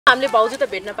हामीले भाउजू त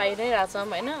भेट्न पाइनै रहेछौँ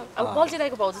हैन अब बल्छी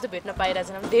दाइको भाउजू त भेट्न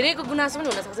पाइरहेछौँ धेरैको गुनासो पनि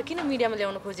हुन सक्छ किन मिडियामा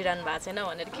ल्याउन खोजिरहनु भएको छैन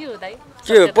भनेर के हो दाइ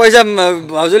के हो पैसा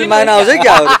भाउजूले माग्न आउँछ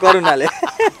क्या हो करुणाले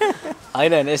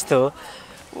हैन हैन यस्तो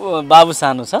हो बाबु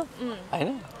सानो छ हैन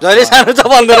जहिले सानो छ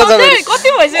भन्दै रहेछ कति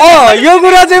भइसक्यो यो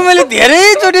कुरा चाहिँ मैले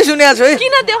धेरैचोटि सुनेको छु है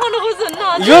किन देखाउन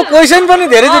खोज्नु यो क्वेशन पनि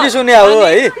धेरैचोटि सुने हो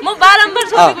है म बारम्बार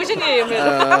सोध्ने क्वेशन यही हो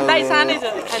मेरो दाइ सानै छ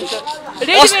खान्छ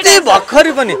अस्ति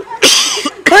भर्खरै पनि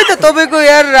खै त तपाईको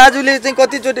यार राजुले चाहिँ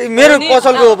कतिचोटि मेरो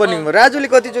पसलको ओपनिङमा राजुले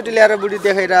कतिचोटि ल्याएर बुढी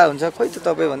देखाइरा हुन्छ खै त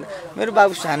तपाई भन्दा मेरो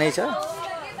बाबु सानै छ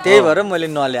त्यही भएर मैले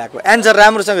नल्याएको एन्सर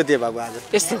राम्रोसँग दिए बाबु आज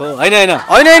यस्तो हो हैन हैन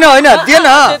हैन हैन हैन दिएन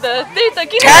त्यही त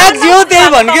किन ठ्याक दियो त्यही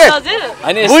भन्के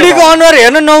बुढीको अनुहार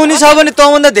हेर्न नहुने छ भने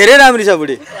तँभन्दा धेरै राम्री छ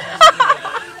बुढी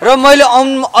र मैले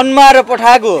अन्माएर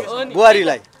पठाएको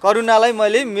बुहारीलाई करुणालाई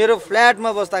मैले मेरो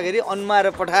फ्ल्याटमा बस्दाखेरि अन्माएर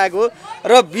पठाएको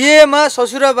र बिहेमा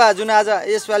ससुराबा जुन आज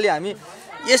यसपालि हामी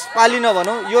यसपालि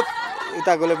नभनौँ यो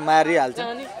उताकोले मारिहाल्छ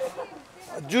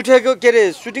जुठेको के अरे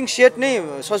सुटिङ सेट नै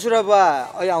ससुराबा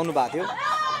अहिले आउनु भएको थियो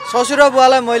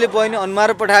ससुराबुवालाई मैले बहिनी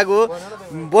अन्माएर पठाएको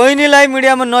बहिनीलाई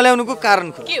मिडियामा नल्याउनुको कारण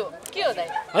के हो दाइ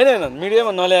हैन हैन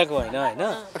मिडियामा नल्याएको हैन हैन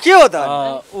के हो त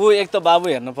ऊ एक त बाबु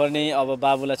हेर्नु पर्ने अब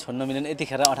बाबुलाई छोड्न मिल्दैन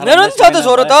यतिखेर 18 मेरो नि छ त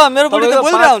छोरो त मेरो बुढी त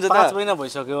बोलिरहेको हुन्छ त 5 महिना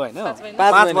भइसक्यो हैन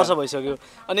 5 वर्ष भइसक्यो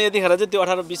अनि यतिखेर चाहिँ त्यो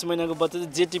 18 20 महिनाको बच्चा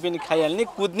चाहिँ जे टिपेनी खाइहाल्ने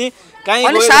कुद्ने काहीँ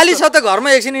अनि साली छ त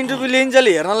घरमा एकछिन इन्टरभ्यु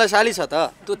लिन्छले हेर्नलाई साली छ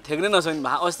त त्यो ठेक्नै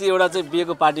नसक्ने अस्ति एउटा चाहिँ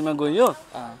बिहेको पार्टीमा गयो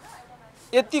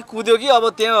यति कुद्यो कि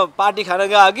अब त्यहाँ पार्टी खान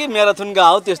गयो कि म्याराथन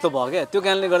गयो त्यस्तो भयो क्या त्यो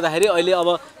कारणले गर्दाखेरि अहिले अब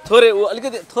थोरै ऊ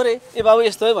अलिकति थोरै ए बाबु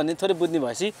यस्तो है भन्ने थोरै बुझ्ने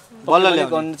भएपछि बल्ल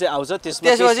ल्याउनु चाहिँ आउँछ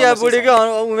त्यसपछि अब बुढीको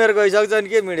उमेर गइसक्छ नि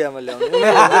के मिडियामा ल्याउने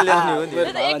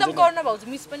एकदम गर्न भाउजू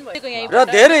मिस पनि भएको यही र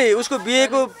धेरै उसको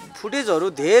बिहेको फुटेजहरू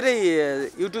धेरै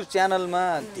युट्युब च्यानलमा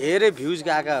धेरै भ्युज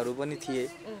गएकाहरू पनि थिए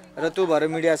र त्यो भएर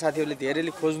मिडिया साथीहरूले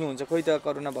धेरैले खोज्नुहुन्छ खोइ त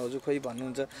करुणा भाउजू खोइ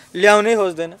भन्नुहुन्छ ल्याउनै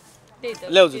खोज्दैन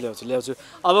ल्याउँछु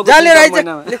अब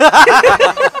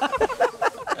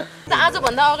आज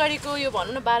भन्दा अगाडिको यो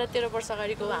भनौँ न 12-13 वर्ष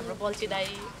अगाडिको हाम्रो बल्छी दाइ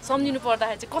सम्झिनु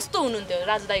पर्दाखेरि चाहिँ कस्तो हुनुहुन्थ्यो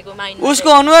राजु दाइको माइन्ड उसको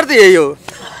अनुहार त यही हो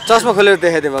चस्मा खोलेर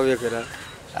देखाइदिए बाबु एक कुरा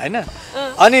हैन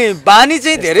अनि बानी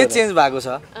चाहिँ धेरै चेन्ज भएको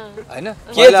छ हैन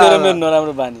के थियो मेरो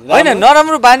नराम्रो बानी हैन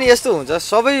नराम्रो बानी यस्तो हुन्छ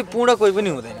सबै पूर्ण कोही पनि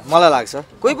हुँदैन मलाई लाग्छ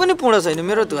कोही पनि पूर्ण छैन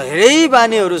मेरो धेरै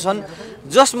बानीहरू छन्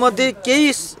जसमध्ये केही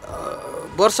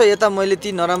वर्ष यता मैले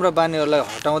ती नराम्रा बानीहरूलाई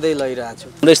हटाउँदै लैरहेको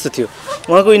छु यस्तो थियो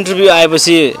उहाँको इन्टरभ्यू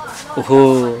आएपछि ओहो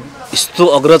यस्तो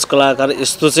अग्रज कलाकार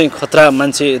यस्तो चाहिँ खतरा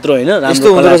मान्छे यत्रो हैन राम्रो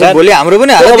कलाकार भोलि हाम्रो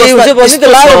पनि हाल त्यही हुन्छ भन्ने त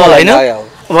लाग्यो मलाई हैन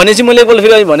भनेपछि मैले एकपल्ट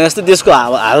फेरि भने जस्तो देशको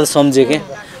हाल सम्झे के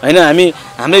हैन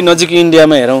हाम्रै नजिक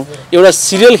इन्डियामा हेरौँ एउटा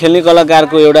सिरियल खेल्ने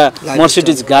कलाकारको एउटा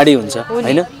मर्सिडिज गाडी हुन्छ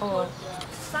हैन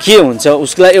के हुन्छ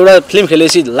उसलाई एउटा फिल्म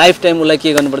खेलेपछि लाइफ टाइम उसलाई के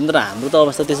गर्नुपर्ने तर हाम्रो त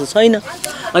अवस्था त्यस्तो छैन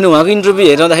अनि उहाँको इन्टरभ्यू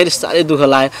हेर्दाखेरि साह्रै दुःख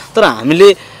लाग्यो तर हामीले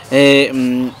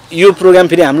यो प्रोग्राम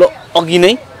फेरि हाम्रो अघि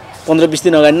नै 15-20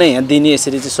 दिन अगाडि नै यहाँ दिने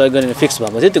यसरी चाहिँ सहयोग गर्ने फिक्स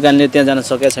भएको थियो त्यो कारणले त्यहाँ जान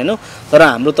सकेका छैनौँ तर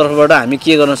हाम्रो तर्फबाट हामी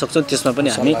के गर्न सक्छौँ त्यसमा पनि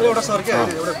हामी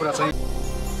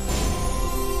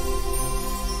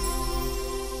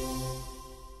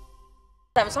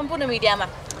सम्पूर्ण मिडियामा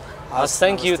हस्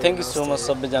थ्याङ्क यू सो मच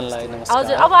सबैजनालाई नमस्कार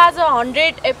हजुर अब आज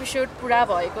 100 एपिसोड पुरा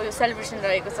भएको यो सेलिब्रेसन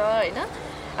रहेको छ हैन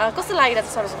कस्तो लागिरहेछ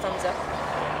सर्वप्रथम चाहिँ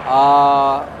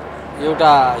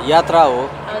एउटा यात्रा हो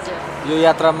हजुर यो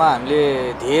यात्रामा हामीले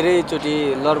धेरैचोटि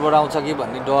लडबडाउँछ कि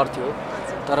भन्ने डर थियो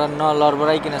तर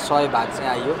नलडबडाइकन 100 भाग चाहिँ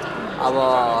आइयो अब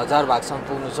 1000 भागसम्म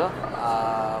पुग्नु छ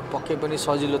पक्कै पनि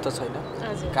सजिलो त छैन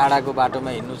काँडाको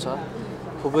बाटोमा हिँड्नु छ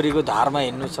खुकुरीको धारमा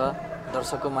हिँड्नु छ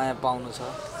दर्शकको माया पाउनु छ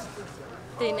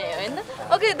त्यही नै हो हैन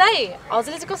ओके दाइ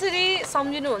हजुरले चाहिँ कसरी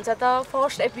सम्झिनुहुन्छ त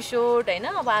फर्स्ट एपिसोड हैन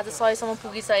अब आज 100 सम्म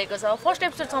पुगिसकेको छ फर्स्ट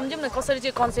एपिसोड सम्झौँ न कसरी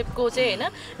चाहिँ कन्सेप्टको चाहिँ हैन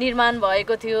निर्माण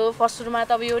भएको थियो फर्स्ट सुरुमा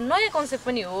त अब यो नयाँ कन्सेप्ट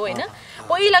पनि हो हैन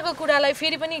पहिलाको कुरालाई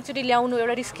फेरि पनि एकचोटि ल्याउनु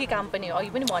एउटा रिस्की काम पनि हो अघि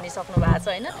पनि भनिसक्नु भएको छ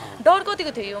हैन डर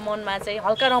कतिको थियो यो मनमा चाहिँ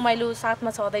हल्का रमाइलो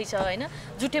साथमा छँदैछ हैन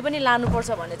जुठे पनि लानुपर्छ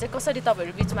भन्ने चाहिँ कसरी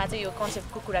तपाईहरु बीचमा चाहिँ यो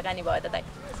कन्सेप्टको कुराकानी भयो त दाइ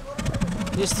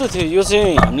यस्तो थियो यो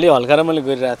चाहिँ हामीले हल्का रमाइलो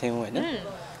गरिरहेको थियौँ हैन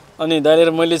अनि दाइले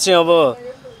र मैले चाहिँ अब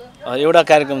एउटा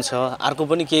कार्यक्रम छ अर्को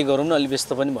पनि केही गरौँ न अलि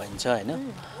व्यस्त पनि भइन्छ हैन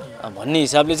भन्ने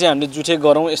हिसाबले चाहिँ हामीले जुठे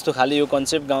गरौँ यस्तो खाली यो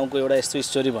कन्सेप्ट गाउँको एउटा यस्तो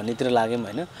स्टोरी भन्नेतिर लाग्यौँ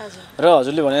हैन र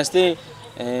हजुरले भने जस्तै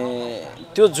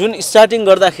त्यो जुन स्टार्टिङ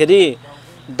गर्दाखेरि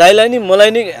दाइलाई नि मलाई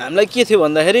नि हामीलाई के थियो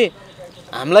भन्दाखेरि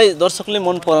हामीलाई दर्शकले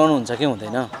मन पराउनु हुन्छ कि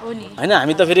हुँदैन हैन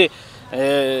हामी त फेरि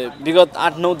विगत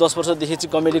 8-9-10 वर्षदेखि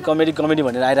चाहिँ कमेडी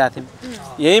भनेर आइरहेको थियौँ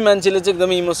यही मान्छेले चाहिँ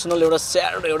एकदमै इमोसनल एउटा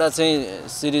स्याड एउटा चाहिँ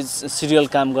सिरियल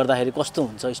काम गर्दाखेरि कस्तो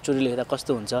हुन्छ स्टोरी लेख्दा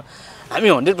कस्तो हुन्छ हामी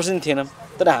 100% थिएनौँ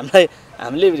तर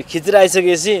हामीले खिचेर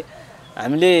आइसकेपछि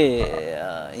हामीले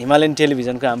हिमालयन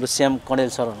टेलिभिजनको हाम्रो श्याम कणेल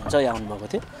सर हुनुहुन्छ यहाँ आउनुभएको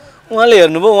थियो उहाँले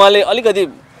हेर्नुभयो उहाँले अलिकति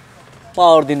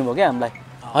पावर दिनुभयो क्या हामीलाई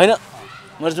होइन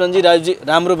मर्चमानजी राजुजी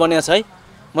राम्रो बनिएको छ है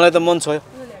मलाई त मन छोयो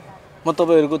म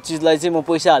तपाईँहरूको चिजलाई चाहिँ म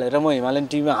पैसा हालेर म हिमालयन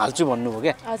टिभीमा हाल्छु भन्नुभयो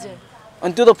क्या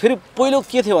अनि त्यो त फेरि पहिलो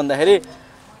के थियो भन्दाखेरि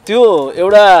त्यो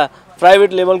एउटा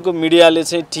प्राइभेट लेभलको मिडियाले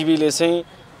चाहिँ टिभीले चाहिँ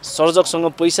सर्जकसँग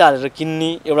पैसा हालेर किन्ने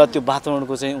एउटा त्यो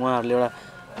वातावरणको चाहिँ उहाँहरूले एउटा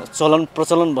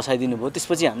प्रचलन बसाइदिनु भयो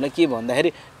त्यसपछि हामीलाई के भन्दाखेरि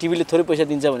टिभीले थोरै पैसा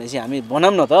दिन्छ भनेपछि हामी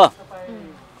बनाऊँ न त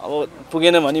अब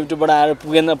पुगेन भने युट्युबबाट आएर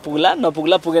पुग्ला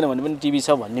नपुग्ला पुगेन भने पनि टिभी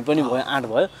छ भन्ने पनि भयो आँट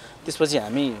भयो त्यसपछि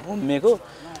हामी होमिएको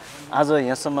आज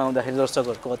यहाँसम्म आउँदाखेरि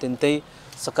दर्शकहरूको अत्यन्तै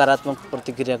सकारात्मक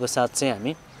प्रतिक्रियाको साथ चाहिँ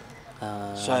हामी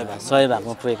 100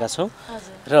 भागमा पुगेका छौँ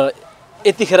र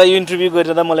यतिखेर यो इन्टरभ्यू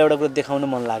गरेर मलाई एउटा कुरा देखाउन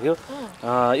मन लाग्यो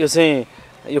यो चाहिँ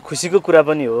यो खुसीको कुरा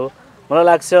पनि हो मलाई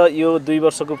लाग्छ यो 2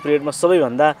 वर्षको पिरियडमा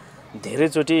सबैभन्दा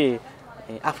धेरैचोटि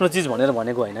आफ्नो चिज भनेर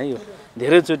भनेको होइन यो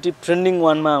धेरैचोटि ट्रेन्डिङ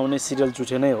 1 मा आउने सिरियल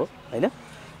जुठे नै हो होइन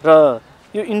र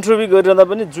यो इन्टरभ्यू गरिरहँदा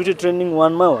पनि जुठे ट्रेन्डिङ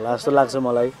 1 मा होला जस्तो लाग्छ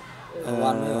मलाई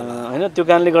होइन त्यो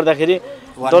कारणले गर्दाखेरि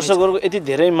दर्शकहरूको यति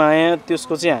धेरै माया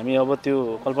त्यसको चाहिँ हामी अब त्यो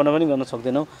कल्पना पनि गर्न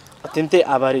सक्दैनौँ अत्यन्तै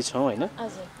आभारी छौँ होइन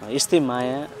यस्तै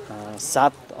माया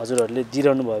साथ हजुरहरूले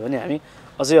दिइरहनु भयो भने हामी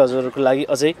अझै हजुरहरूको लागि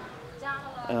अझै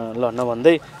ल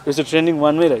नभन्दै यो चाहिँ ट्रेन्डिङ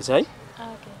 1 मै रहेछ है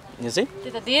यो चाहिँ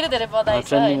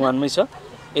ट्रेन्डिङ 1 मै छ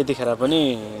यतिखेर पनि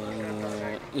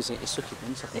यो चाहिँ यसो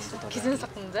खिच्न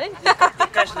सक्नुहुन्छ है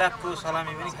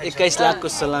 21 लाखको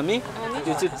सलामी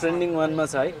यो चाहिँ ट्रेन्डिङ 1 मा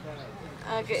छ है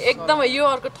एकदम यो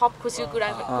अर्को थप खुसीको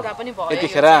कुरा पनि भयो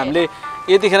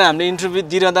यतिखेर हामीले इन्टरभ्यू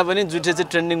दिइरहँदा पनि जुठे चाहिँ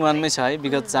ट्रेन्डिङ 1 मै छ है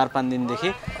विगत 4-5 दिनदेखि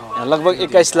लगभग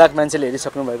 21 लाख मान्छेले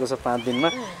हेरिसक्नु भएको छ 5 दिनमा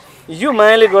यो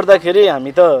मायाले गर्दाखेरि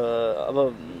हामी त अब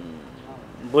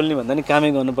बोल्ने भन्दा नि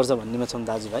कामै गर्नुपर्छ भन्नेमा छौँ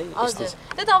दाजुभाइ हजुर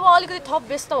त्यही त अब अलिकति थप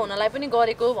व्यस्त हुनलाई पनि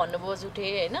गरेको भन्नुभयो जुठे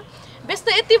होइन व्यस्त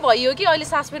यति भयो कि अहिले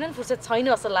सास फेर्न फुर्सद छैन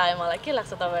जस्तो लाग्यो मलाई के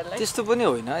लाग्छ तपाईहरुलाई त्यस्तो पनि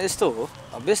होइन यस्तो हो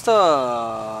व्यस्त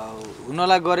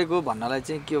हुनलाई गरेको भन्नलाई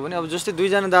चाहिँ के हो भने अब जस्तै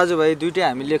दुईजना दाजुभाइ दुईटै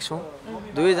हामी लेख्छौँ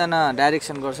दुवैजना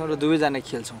डाइरेक्सन गर्छौँ र दुवैजना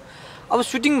खेल्छौँ अब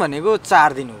सुटिङ भनेको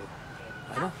 4 दिन हो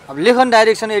हैन अब लेखन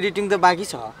डाइरेक्सन एडिटिङ त बाँकी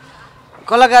छ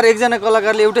कलाकार एकजना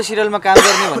कलाकारले एउटा सिरियलमा काम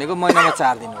गर्ने भनेको महिनामा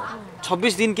 4 दिन हो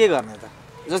 26 दिन के गर्ने त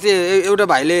जस्तै एउटा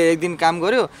भाइले एक दिन काम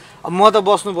गर्यो अब म त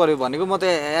बस्नु पर्यो भनेको म त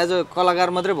एज अ कलाकार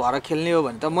मात्रै भएर खेल्ने हो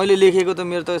भने त मैले लेखेको त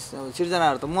मेरो त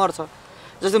सिर्जनाहरु त मर्छ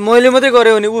जस्तै मैले मात्रै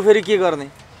गर्यो भने ऊ फेरि के गर्ने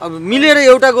अब मिलेर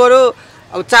एउटा गर्यो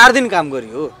अब 4 दिन काम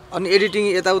गरियो अनि एडिटिङ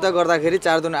यताउता गर्दाखेरि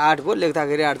 4 दुन 8 भयो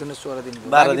लेख्दाखेरि 8 दुन 16 दिन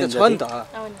 12 दिन छ नि त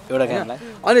एउटा कामलाई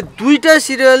अनि दुईटा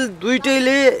सिरियल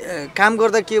दुईटैले काम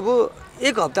गर्दा के भयो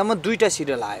एक हप्तामा दुईटा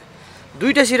सिरियल आयो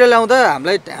दुईटा सिरियल आउँदा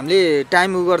हामीले टाइम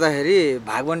उ गर्दाखेरि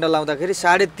भागबण्डा लाउँदाखेरि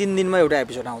 3.5 दिनमा एउटा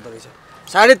एपिसोड आउँदो रहेछ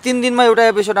 3.5 दिनमा एउटा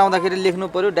एपिसोड आउँदाखेरि लेख्नु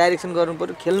पर्यो डाइरेक्सन गर्नु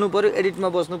पर्यो खेल्नु पर्यो एडिटमा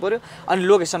बस्नु पर्यो अनि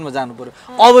लोकेसनमा जानु पर्यो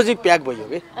अब चाहिँ प्याक भयो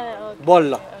के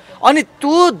बल्ल अनि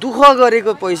त्यो दुःख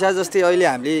गरेको पैसा जस्तै अहिले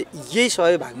हामीले यही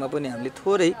 100 भागमा पनि हामीले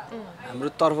थोरै हाम्रो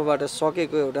तर्फबाट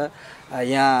सकेको एउटा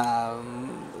यहाँ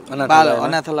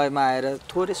अनाथालयमा आएर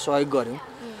थोरै सहयोग गर्यौं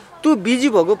त्यो बिजी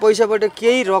भएको पैसाबाट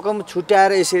केही रकम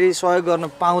छुट्याएर यसरी सहयोग गर्न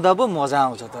पाउँदा पो मजा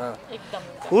आउँछ त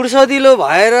फुर्सदिलो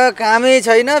भएर कामै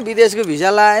छैन विदेशको भिजा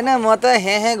लाएन म त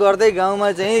हे गर्दै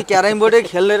गाउँमा चाहिँ क्यारमबोर्डै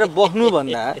खेलेर बस्नु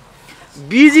भन्दा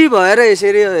बिजी भएर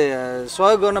यसरी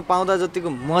सहयोग गर्न पाउँदा जतिको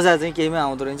मजा चाहिँ केहीमा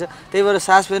आउँदो रहेछ त्यही भएर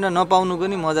सास फेर्न नपाउनु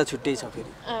पनि मजा छुट्टै छ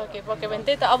फेरि ओके पक्कै पनि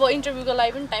त्यही त अब इन्टरभ्युको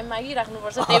लागि पनि टाइम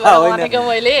मागिराख्नुपर्छ त्यही भएर भनेको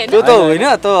मैले हैन त्यो त होइन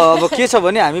त अब के छ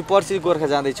भने हामी पर्सि गोर्खा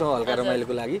जाँदै छौँ हल्का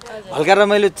रमाइलोको लागि हल्का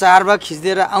रमाइलो 4 भाग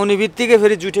खिच्दिएर आउने बित्तिकै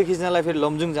फेरि जुठे खिच्नलाई फेरि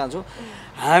लमजुङ जान्छौँ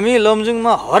हामी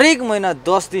लमजुङमा हरेक महिना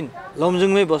 10 दिन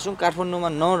लमजुङमै बसौँ काठमाडौँमा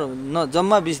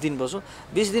जम्मा 20 दिन बसौँ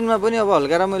 20 दिनमा पनि अब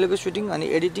हल्का रमाइलोको सुटिङ अनि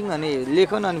एडिटिङ अनि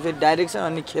लेखन अनि फेरि डाइरेक्सन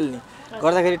अनि खेल्ने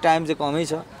गर्दाखेरि टाइम चाहिँ कमै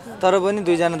छ तर पनि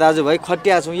दुईजना दाजुभाइ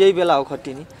खटिया छौँ यही बेला हो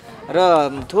खटिने र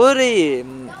थोरै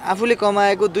आफूले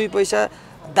कमाएको 2 पैसा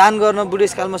दान गर्न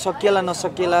बुढेसकालमा सकिएला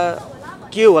नसकिएला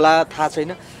के होला थाहा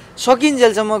छैन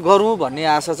सकिन्जेलसम्म गरौँ भन्ने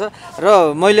आशा छ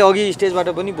र मैले अघि स्टेजबाट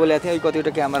पनि बोलेको थिएँ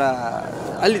कतिवटा क्यामेरा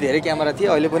अलि धेरै क्यामेरा थिए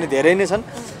अहिले पनि धेरै नै छन्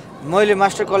मैले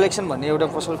मास्टर कलेक्सन भन्ने एउटा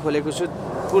पसल खोलेको छु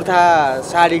कुर्ता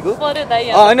साडीको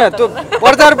हैन त्यो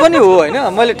प्रचार पनि हो हैन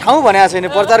मैले ठाउँ भनेको छैन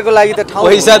प्रचारको लागि त ठाउँ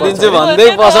पैसा दिन्छु भन्दै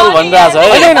पसल भनिरहेछ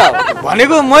है हैन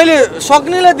भनेको मैले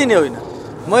सक्नेलाई दिने होइन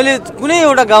मैले कुनै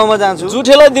एउटा गाउँमा जान्छु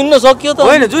जुठेलाई दिन सकियो त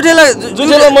होइन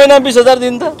जुठेलाई महिना 20000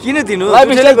 दिन त किन दिनु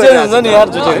जुठेलाई हुन्छ नि यार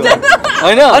जुठे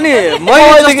हैन अनि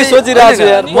मैले सोचिरहेको छु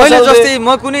यार मैले जस्तै म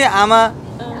कुनै आमा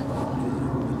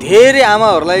धेरै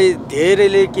आमाहरूलाई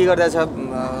धेरैले के गर्दैछ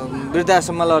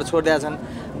वृद्धाश्रममा लर छोड्दै छन्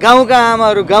गाउँका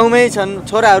आमाहरू गाउँमै छन्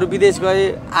छोराहरू विदेश गए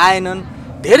आएनन्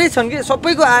धेरै छन् कि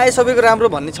सबैको आए सबैको राम्रो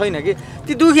भन्ने छैन कि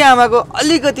ती दुखी आमाको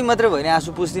अलिकति मात्रै भयो भने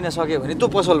आँसु पुस्दिन सक्यो भने त्यो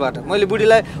पसलबाट मैले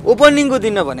बुढीलाई ओपनिङको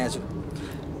दिन भनेको छु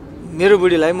मेरो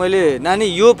बुढीलाई मैले नानी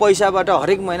यो पैसाबाट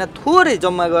हरेक महिना थोरै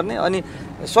जम्मा गर्ने अनि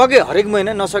सके हरेक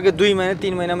महिना नसके 2 महिना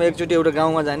 3 महिनामा एकचोटि एउटा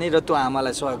गाउँमा जाने र त्यो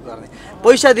आमालाई सहयोग गर्ने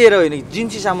पैसा दिएर होइन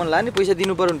जिन्सी सामान लाने पैसा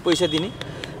दिनु पर्यो भने पैसा दिने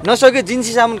नसके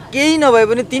जिन्सी सामान केही नभए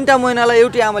पनि 3टा महिनालाई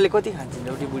एउटी आमाले कति खान्छन्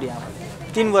एउटी बुढी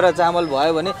आमाले 3 बोरा चामल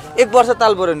भयो भने 1 वर्ष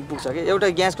ताल पऱ्यो भने पुग्छ कि एउटा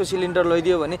ग्यासको सिलिन्डर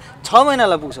लैदियो भने 6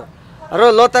 महिनालाई पुग्छ र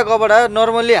लत्ता कपडा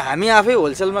नर्मल्ली हामी आफै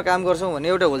होलसेलमा काम गर्छौँ भने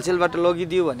एउटा होलसेलबाट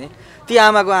लगिदियो भने ती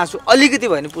आमाको आँसु अलिकति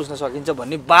भए पनि पुस्न सकिन्छ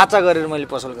भन्ने बाचा गरेर मैले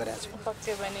पसल गरेको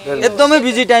छु एकदमै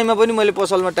बिजी टाइममा पनि मैले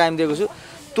पसलमा टाइम दिएको छु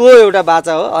त्यो एउटा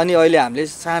बाचा हो अनि अहिले हामीले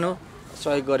सानो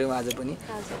सहयोग गऱ्यौँ आज पनि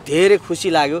धेरै खुसी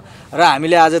लाग्यो र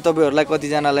हामीले आज तपाईहरुलाई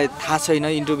कतिजनालाई थाहा छैन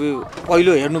इन्टरभ्यु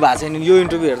पहिलो हेर्नु भएको छैन यो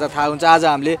इन्टरभ्यु हेर्दा थाहा हुन्छ आज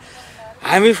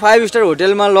हामी 5 स्टार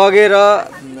होटलमा लगेर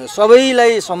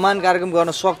सबैलाई सम्मान कार्यक्रम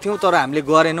गर्न सक्थ्यौं तर हामीले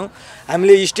गरेनौं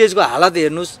हामीले स्टेजको हालत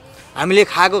हेर्नुस् हामीले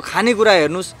खाएको खानेकुरा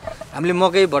हेर्नुस् हामीले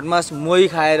मकै भटमास मोही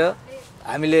खाएर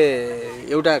हामीले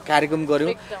एउटा कार्यक्रम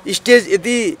गर्यौं स्टेज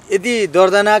यति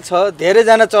दर्दनाक छ धेरै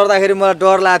जना चढ्दाखेरि मलाई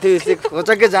डर लाग्थ्यो यसले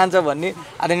खचक्कै जान्छ भन्ने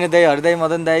आदरणीय दाइ हरिदाइ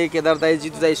मदन दाइ केदार दाइ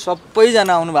जितु दाइ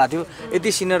सबैजना आउनु भएको थियो यति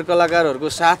सिनियर कलाकारहरूको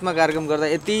साथमा कार्यक्रम गर्दा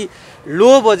यति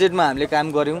लो बजेटमा हामीले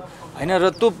काम गर्यौं हैन र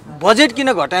त्यो बजेट किन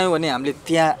घटायौं भने हामीले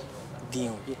त्यहाँ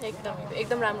दियौं कि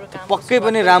एकदम राम्रो काम पक्कै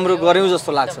पनि राम्रो गर्यौं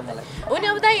जस्तो लाग्छ मलाई अनि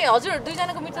अब दाइ हजुर दुई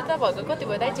जनाको मित्रता भएको कति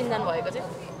भयो दाइ चिन्जान भएको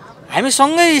चाहिँ हामी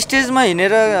सँगै स्टेजमा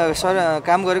हिनेर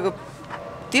काम गरेको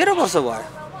 13 वर्ष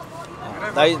भयो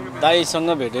दाइसँग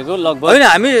भेटेको लगभग हैन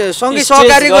हामी सँगै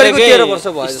सहकार्य गरेको 13 वर्ष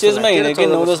भयो स्टेजमा हिनेको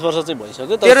 9-10 वर्ष चाहिँ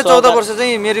भइसक्यो 13-14 वर्ष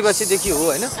चाहिँ मेरीबासीदेखि हो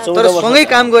हैन तर सँगै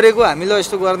काम गरेको हामीले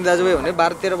यस्तो गर्ने दाजुभाइ भने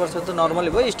 12-13 वर्ष त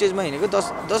नर्मली भयो स्टेजमा हिनेको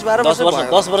 10-12 वर्ष भयो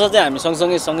 10 वर्ष चाहिँ हामी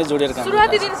सँगै जोडेर काम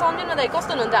सुरुवाती दिन सम्झिनु दाइ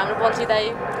कस्तो हुनुहुन्छ हाम्रो बल्छी दाइ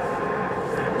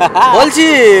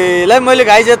बल्छीलाई मैले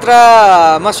गाई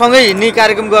जात्रामा सँगै हिँड्ने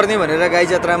कार्यक्रम गर्ने भनेर गाई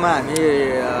जात्रामा हामी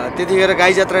त्यतिखेर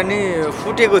गाई जात्रा नि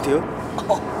फुटेको थियो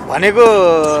भनेको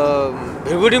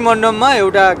भिरगुडी मण्डपमा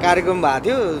एउटा कार्यक्रम भएको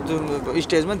थियो जुन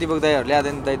स्टेजमा दिपक दाइहरूले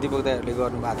आदरणीय दाइ दिपक दाइहरूले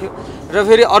गर्नुभएको थियो र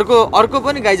फेरि अर्को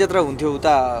पनि गाई जात्रा हुन्थ्यो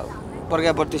उता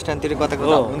प्रज्ञा प्रतिष्ठानतिर कता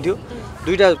हुन्थ्यो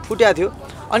दुईटा फुट्या थियो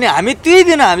अनि हामी त्यही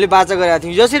दिन हामीले बाचा गरेका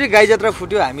थियौँ जसरी गाई जात्रा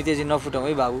फुट्यो हामी त्यसरी नफुटाउँ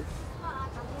है बाबु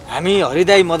हामी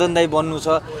हरिदाई मदन दाई बन्नु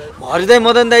छ हरिदाई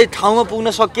मदन दाई ठाउँमा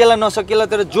पुग्न सकिएला नसकिएला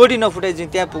तर जोडी नफुटाइ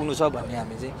चाहिँ त्यहाँ पुग्नु छ भन्ने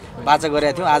हामी चाहिँ बाचा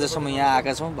गरेका थियौँ आजसम्म यहाँ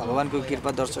आएका छौँ भगवानको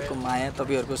कृपा दर्शकको माया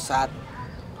तपाईहरुको साथ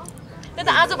त्यही त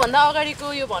आजभन्दा अगाडिको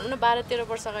यो भनौँ न 12-13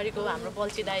 वर्ष अगाडिको हाम्रो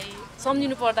बल्छी दाई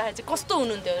सम्झिनु पर्दाखेरि चाहिँ कस्तो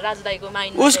हुनुहुन्थ्यो राजु दाइको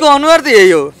माइन्ड उसको अनुहार त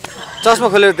यही हो चस्मा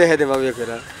खोलेर देखाइदिए बाबु यो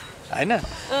कुरा हैन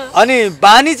अनि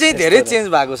बानी चाहिँ धेरै चेन्ज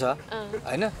भएको छ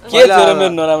हैन के थियो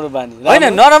मेरो नराम्रो बानी हैन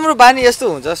नराम्रो बानी यस्तो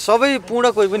हुन्छ सबै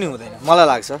पूर्ण कोही पनि हुँदैन मलाई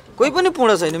लाग्छ कोही पनि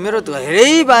पूर्ण छैन मेरो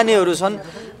धेरै बानीहरू छन्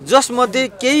जसमध्ये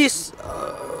केही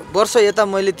वर्ष यता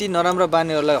मैले ती नराम्रो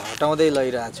बानीहरूलाई हटाउँदै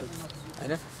लैरहेको छु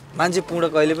हैन मान्छे पूर्ण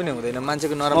कहिले पनि हुँदैन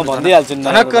मान्छेको नराम्रो भनिदिहाल्छु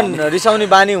झनक्क रिसाउने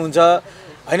बानी हुन्छ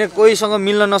हैन कोहीसँग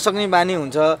मिल्न नसक्ने बानी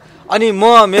हुन्छ अनि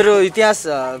मेरो इतिहास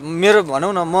मेरो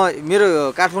भनौँ न मेरो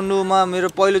काठमाडौँमा मेरो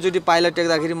पहिलोचोटि पाइला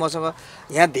टेक्दाखेरि मसँग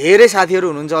यहाँ धेरै साथीहरू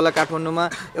हुनुहुन्छ होला काठमाडौँमा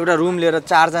एउटा रुम लिएर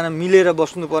 4 जना मिलेर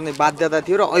बस्नुपर्ने बाध्यता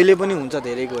थियो र अहिले पनि हुन्छ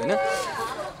धेरैको हैन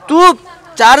त्यो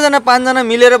 4 जना 5 जना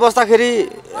मिलेर बस्दाखेरि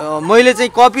मैले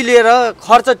चाहिँ कपी लिएर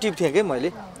खर्च टिप्थेँ के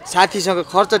मैले साथीसँग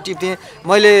खर्च टिप्थेँ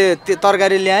मैले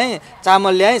तरकारी ल्याएँ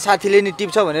चामल ल्याएँ साथीले नि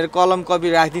टिप्छ भनेर कलम कपी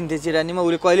राखिदिन्थेँ चिरानीमा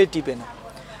उसले कहिले टिपेन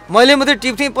मैले मात्रै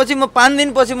टिप्थेँ पछि म 5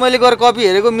 दिनपछि मैले गएर कपी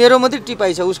हेरेको मेरो मात्रै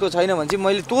टिपाइ छ उसको छैन भने चाहिँ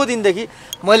मैले त्यो दिनदेखि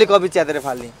मैले कपी च्यातेर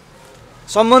फाल्दिएँ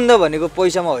सम्बन्ध भनेको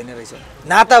पैसामा होइन रहेछ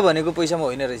नाता भनेको पैसामा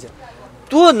होइन रहेछ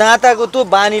त्यो नाताको त्यो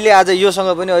बानीले आज योसँग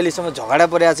पनि अहिलेसम्म झगडा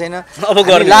परेको छैन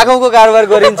लाखौँको कारोबार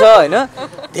गरिन्छ हैन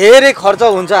धेरै खर्च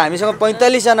हुन्छ हामीसँग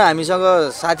 45 जना हामीसँग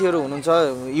साथीहरू हुनुहुन्छ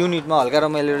युनिटमा हल्का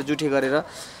रमाइलो जुठी गरेर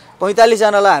 45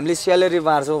 जनालाई हामीले स्यालेरी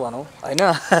बाँड्छौँ भनौँ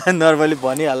हैन नर्मली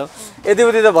भनिहालौँ यति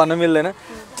उति त भन्न मिल्दैन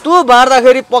त्यो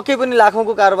बाँड्दाखेरि पक्कै पनि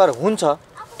लाखौँको कारोबार हुन्छ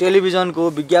टेलिभिजनको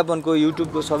विज्ञापनको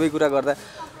युट्युबको सबै कुरा गर्दा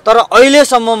तर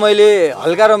अहिलेसम्म मैले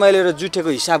हल्का रमाइलो जुठेको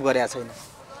हिसाब गरेको छैन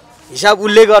हिसाब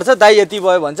उसले गर्छ दाइ यति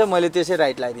भयो भन्छ मैले त्यसै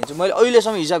राइट लगाइदिन्छु मैले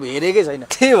अहिलेसम्म हिसाब हेरेकै छैन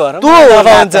त्यही भएर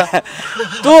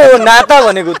त्यो नाता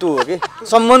भनेको त्यो हो कि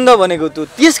सम्बन्ध भनेको त्यो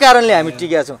त्यस कारणले हामी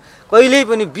टिकेका छौँ कहिल्यै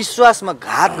पनि विश्वासमा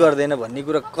घात गर्दैन भन्ने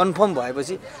कुरा कन्फर्म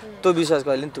भएपछि त्यो विश्वास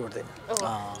कहिले पनि टुट्दैन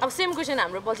अब सेम क्वेशन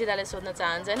हाम्रो बल्छी दाइले सोध्न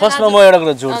चाहन्छ हैन फर्स्टमा म एउटा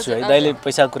कुरा जोड्छु है दाइले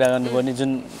पैसा कुरा गर्नुपर्ने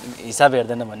जुन हिसाब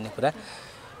हेर्दैन भन्ने कुरा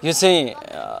यो चाहिँ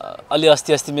अलि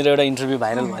अस्ति मेरो एउटा इन्टरभ्यु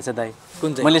भाइरल भएछ दाइ कुन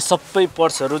चाहिँ मैले सबै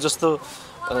पर्सहरू जस्तो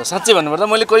साँच्चै भन्नुपर्दा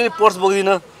मैले कहिले पर्स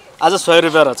बोक्दिनँ आज 100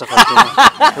 रुपियाँ रहेछ खर्चमा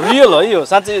रियल है यो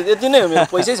साँच्चै यति नै हो मेरो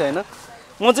पैसै छैन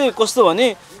म चाहिँ कस्तो भने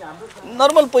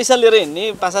नर्मल पैसा लिएर हिँड्ने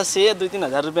 500 2-3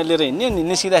 हजार रुपियाँ लिएर हिँड्ने अनि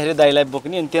निस्किँदाखेरि दाइलाई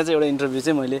बोक्ने अनि त्यहाँ चाहिँ एउटा इन्टरभ्यू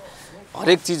चाहिँ मैले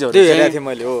हरेक चिजहरू हेरेको थिएँ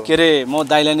मैले हो के अरे म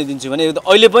दाइलाई नै दिन्छु भने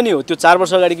अहिले पनि हो त्यो 4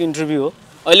 वर्ष अगाडिको इन्टरभ्यू हो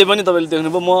अहिले पनि तपाईँले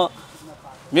देख्नुभयो म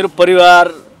मेरो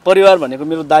परिवार भनेको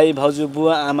मेरो दाइ भाउजू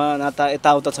बुवा आमा नाता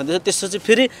यताउता छन् त्यसो चाहिँ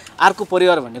फेरि अर्को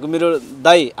परिवार भनेको मेरो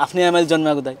दाइ आफ्नै आमाले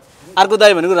जन्माएको दाइ अर्को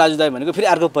दाइ भनेको राजु दाइ भनेको फेरि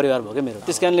अर्को परिवार भयो क्या मेरो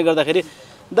त्यस कारणले गर्दाखेरि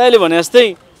दाइले भने जस्तै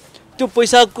त्यो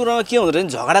पैसाको कुरामा के हुँदो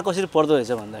रहेछ झगडा कसरी पर्दो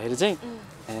रहेछ भन्दाखेरि चाहिँ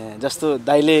जस्तो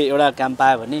दाइले एउटा काम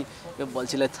पायो भने यो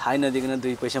बल्छीलाई थाहै नदिकन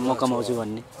 2 पैसा म कमाउँछु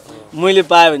भन्ने मैले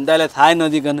पाएँ भने दाइलाई थाहै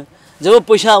नदिकन जब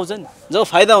पैसा आउँछ नि जब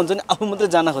फाइदा हुन्छ नि आफू मात्रै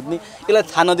जान खोज्ने यसलाई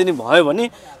थाहा नदिने भयो भने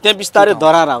त्यहाँ बिस्तारै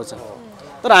दरार आउँछ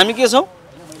तर हामी के छौँ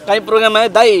काहीँ प्रोग्राम आयो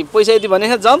दाइ पैसा यति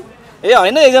भनेको जाउँ ए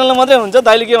होइन एकजनालाई मात्रै हुन्छ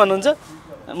दाइले के भन्नुहुन्छ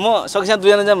म सक्छ 2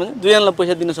 जना जाऊँ भने 2 जनालाई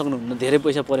पैसा दिन सक्नुहुन्न धेरै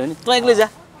पैसा पऱ्यो भने तँ एक्लै जा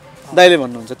दाइले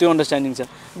भन्नुहुन्छ त्यो अन्डरस्ट्यान्डिङ छ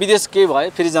विदेश के भयो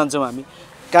फेरि जान्छौँ हामी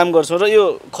काम गर्छौँ र यो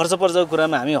खर्च पर्चको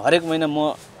कुरामा हामी हरेक महिना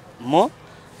म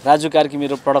राजु कार्की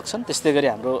मेरो प्रोडक्सन त्यस्तै गरी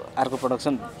हाम्रो अर्को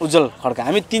प्रोडक्सन उज्जवल खड्का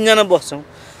हामी 3 जना बस्छौँ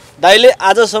दाइले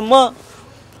आजसम्म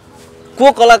को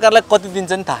कलाकारलाई कति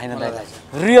दिन्छ नि थाहा छैन दाइलाई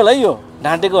रियल है यो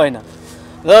ढाँटेको होइन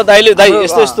र दाइले दाइ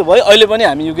यस्तो यस्तो भयो अहिले पनि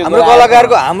हामी युके हाम्रो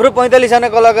कलाकारको हाम्रो 45 जना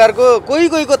कलाकारको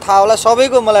कोहीको थाहा होला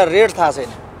सबैको मलाई रेट थाहा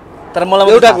छैन तर मलाई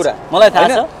एउटा कुरा मलाई थाहा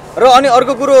छ र अनि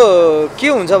अर्को कुरो के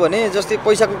हुन्छ भने जस्तै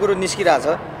पैसाको कुरो निस्किरहेछ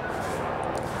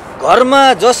घरमा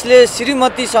जसले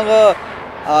श्रीमतीसँग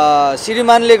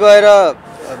श्रीमानले गएर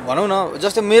भनौँ न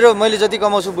जस्तै मैले जति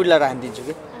कमाउँछु बुढीलाई राखिदिन्छु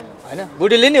कि होइन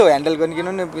बुढीले नै हो ह्यान्डल गर्ने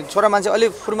किनभने छोरा मान्छे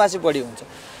अलिक फुर्मासी बढी हुन्छ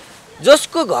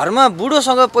जसको घरमा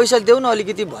बुढोसँग पैसा देऊ न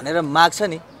अलिकति भनेर माग्छ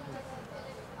नि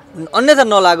अन्यथा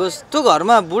नलागोस् त्यो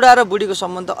घरमा बुढा र बुढीको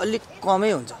सम्बन्ध अलिक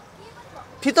कमै हुन्छ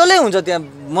फितलै हुन्छ त्यहाँ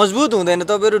मजबुत हुँदैन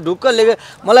तपाईँहरू ढुक्क लेखे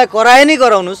मलाई कराए नि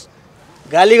गराउनुहोस्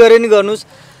गाली गरे नि गर्नुहोस्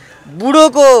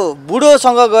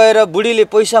बुढोसँग गएर बुढीले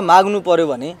पैसा माग्नु पर्यो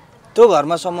भने त्यो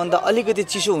घरमा सम्बन्ध अलिकति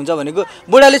चिसो हुन्छ भनेको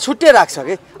बुढाले छुट्टै राख्छ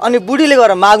कि अनि बुढीले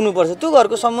गएर माग्नुपर्छ त्यो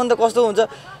घरको सम्बन्ध कस्तो हुन्छ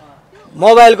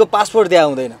मोबाइलको पासपोर्ट दिया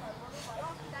हुँदैन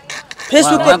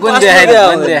फेसबुकको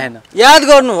याद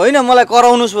गर्नु होइन मलाई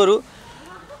कराउनुहोस् बरु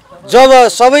जब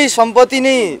सबै सम्पत्ति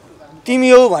नै तिमी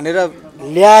हो भनेर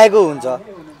ल्याएको हुन्छ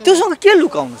त्योसँग के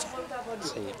लुकाउनु छ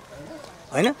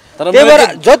होइन त्यही भएर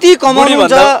जति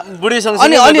कमाउनुहुन्छ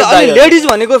अनि लेडिज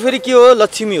भनेको फेरि के हो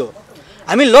लक्ष्मी हो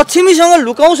हामी लक्ष्मीसँग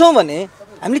लुकाउँछौँ भने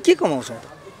हामीले के कमाउँछौँ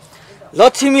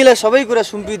लक्ष्मीलाई सबै कुरा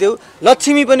सुम्पिदेऊ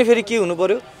लक्ष्मी पनि फेरि के हुनु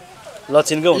पर्यो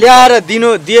लक्ष्मीको ल्याएर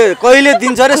दिए कहिले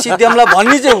दिन्छ र सिद्धिमलाई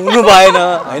भन्ने चाहिँ हुनु भएन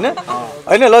होइन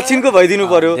होइन लक्ष्मीको भइदिनु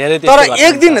पर्यो तर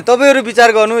एक दिन तपाईँहरू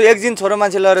विचार गर्नु एक दिन छोरो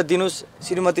मान्छे ल्याएर दिनुहोस्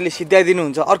श्रीमतीले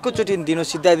सिद्ध्याइदिनुहुन्छ अर्कोचोटि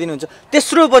दिनुहोस् सिद्ध्याइदिनुहुन्छ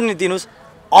तेस्रो पनि दिनुहोस्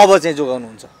अब चाहिँ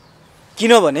जोगाउनुहुन्छ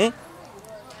किनभने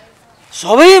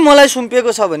सबै मलाई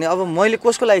सुम्पिएको छ भने अब मैले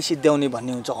कसको लागि सिद्ध्याउने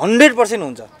भन्ने हुन्छ 100%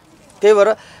 हुन्छ त्यही भएर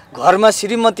घरमा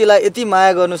श्रीमतीलाई यति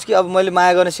माया गर्नुहोस् कि अब मैले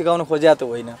माया गर्न सिकाउन खोजेको त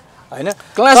होइन होइन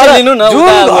जुन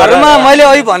घरमा मैले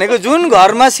अहिले भनेको जुन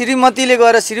घरमा श्रीमतीले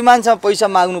गएर श्रीमानसँग पैसा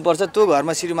माग्नुपर्छ त्यो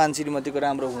घरमा श्रीमान श्रीमतीको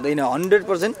राम्रो हुँदैन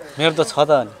 100% मेरो त छ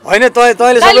त होइन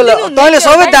तैँले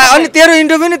सबै अनि तेरो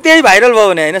इन्टरभ्यू नै त्यही भाइरल भयो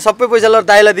भने होइन सबै पैसा ल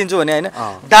दाइलाई दिन्छु भने होइन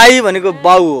दाइ भनेको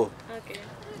बाउ हो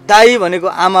दाइ भनेको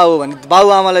आमा हो भने बाउ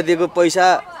आमालाई दिएको पैसा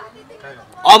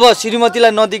अब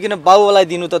श्रीमतीलाई नदिकन बाउलाई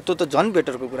दिनु त त्यो त झन्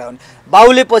बेटरको कुरा हो नि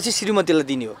बाउले पछि श्रीमतीलाई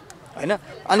दिने हो होइन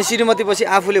अनि श्रीमती पछि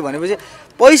आफूले भनेपछि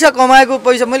पैसा कमाएको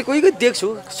पैसा मैले कोही देख्छु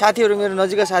साथीहरू मेरो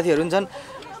नजिकका साथीहरू पनि छन्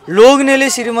लोग्नेले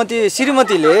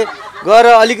श्रीमतीले गएर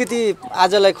अलिकति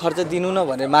आजलाई खर्च दिनु न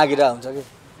भनेर मागिरहेको हुन्छ कि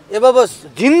ए बाबा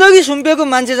जिन्दगी सुम्पिएको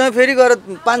मान्छेसँग फेरि गएर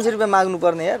 500 रुपियाँ माग्नु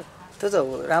पर्ने यार त्यो त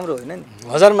राम्रो होइन नि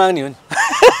 1000 माग्ने हो नि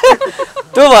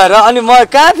त्यो भएर अनि म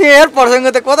कहाँ थिएँ यार प्रसङ्ग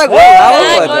त कता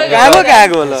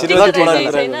गएको होला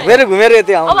मेरो घुमेर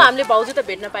यति आउँ अब हामीले भाउजू त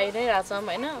भेट्न पाइनै रहेछौँ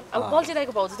होइन अब बल्छी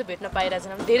दाइको भाउजू त भेट्न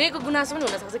पाइरहेछौँ धेरैको गुनासो पनि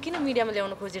हुनसक्छ किन मिडियामा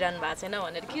ल्याउन खोजिरहनु भएको छैन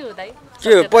भनेर के हो दाइ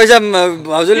के पैसा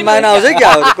भाउजूले माग्न आउँछ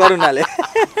क्या करुणाले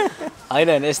होइन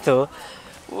होइन यस्तो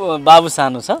हो बाबु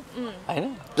सानो छ होइन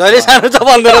जहिले सानो छ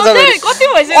भन्दै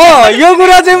यो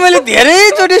कुरा चाहिँ मैले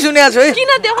धेरैचोटि सुनेको छु है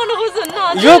किन देखाउन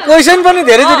खोज्नु यो क्वेसन पनि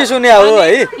धेरैचोटि सुने हो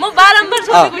है म बारम्बार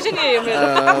सोधेको छु नि मेरो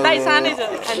दाइ सानै छ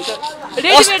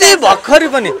अस्ति भर्खरै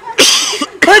पनि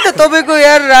खै त तपाईँको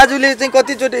यार राजुले चाहिँ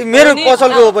कतिचोटि मेरो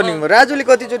पसलको ओपनिङमा राजुले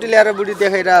कतिचोटि ल्याएर बुढी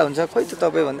देखाइरहेको हुन्छ खै त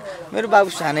तपाईँ भन्दा मेरो बाबु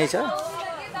सानै छ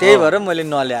त्यही भएर मैले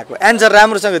नल्याएको एन्सर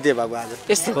राम्रोसँग दिए बाबु आज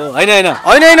यस्तो हो होइन होइन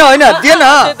होइन होइन होइन दिएन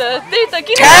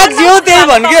ठ्याक दियो त्यही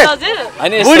भन्के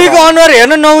बुढीको अनुहार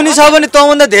हेर्न नहुने छ भने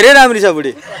तँभन्दा धेरै राम्री छ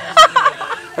बुढी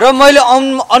र मैले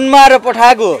अन्माएर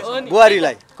पठाएको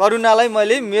बुहारीलाई करुणालाई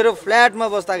मैले मेरो फ्ल्याटमा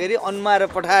बस्दाखेरि अन्माएर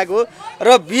पठाएको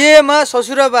र बिहेमा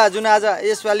ससुराबा जुन आज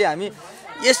यसपालि हामी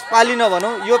यसपालि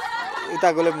नभनौँ यो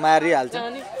उताकोले मारिहाल्छ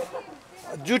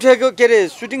जुठेको के अरे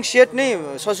सुटिङ सेट नै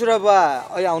ससुराबा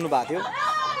अहिले आउनु भएको थियो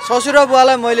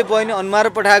ससुराबुवालाई मैले बहिनी अन्माएर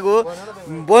पठाएको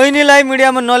बहिनीलाई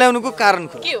मिडियामा नल्याउनुको कारण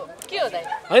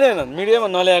होइन मिडियामा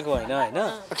नल्याएको होइन होइन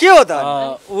के हो त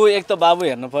ऊ एक त बाबु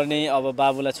हेर्नु पर्ने अब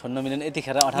बाबुलाई छोड्न मिल्दैन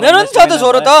यतिखेर 18 मेरो पनि छ त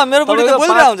छोरो त मेरो बुढी त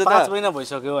बोलिरहेको हुन्छ त 5 महिना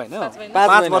भइसक्यो होइन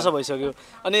 5 वर्ष भइसक्यो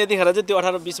अनि यतिखेर चाहिँ त्यो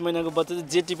 18-20 महिनाको बच्चा चाहिँ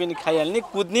जे टिपेनी खाइहाल्ने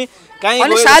कुद्ने काहीँ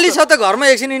अनि साली छ त घरमा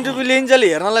एकछिन इन्टरभ्यु लिन्छले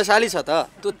हेर्नलाई साली छ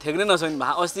त त्यो ठेक्नै नसक्ने भा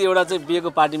अस्ति एउटा चाहिँ बिहेको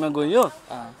पार्टीमा गयो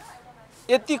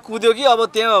यति कुद्यो कि अब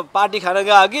त्यहाँ पार्टी खान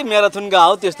गयो कि म्याराथन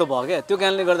गयो त्यस्तो भयो क्या त्यो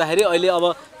कारणले गर्दाखेरि अहिले अब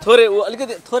थोरै ऊ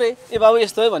अलिकति थोरै ए बाबु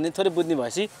यस्तो हो भन्ने थोरै बुझ्ने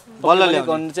भएपछि बल्ल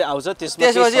ल्याउनु चाहिँ आउँछ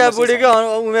त्यसपछि अब बुढीको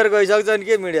उमेर गइसक्छ नि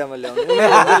के मिडियामा ल्याउनु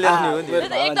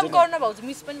एकदम गर्न भाउजू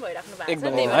मिस पनि भइराख्नु भएको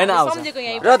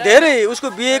छ र धेरै उसको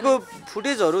बिहेको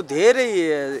फुटेजहरू धेरै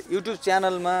युट्युब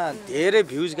च्यानलमा धेरै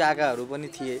भ्युज गएकाहरू पनि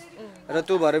थिए र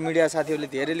त्यो भएर मिडिया साथीहरूले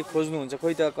धेरैले खोज्नुहुन्छ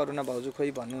खोइ त करुणा भाउजू खोइ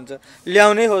भन्नुहुन्छ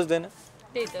ल्याउनै खोज्दैन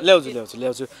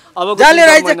ल्याउँछु अब अब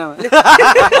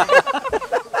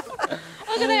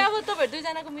तपाईहरु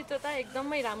दुईजनाको मित्रता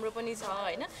एकदमै राम्रो पनि छ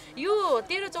हैन यो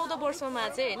 13-14 वर्षमा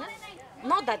चाहिँ हैन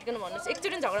नधातिकन भन्नुस्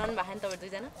एकचोटि झगडा गर्नु भएको नि तपाईहरु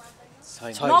दुईजना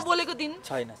नबोलेको दिन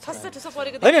छैन ठुसो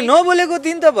परेको दिन हैन नबोलेको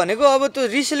दिन त भनेको अब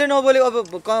त्यो रिसले नबोलेको अब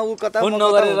उ कता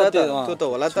त्यो त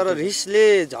होला तर रिसले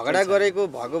झगडा गरेको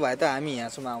भएको भए त हामी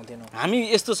यहाँसम्म आउँथेनौँ हामी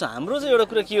यस्तो छ हाम्रो चाहिँ एउटा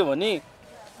कुरा के हो भने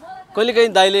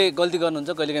कहिलेकाहीँ दाइले गल्ती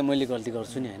गर्नुहुन्छ कहिलेकाहीँ मैले गल्ती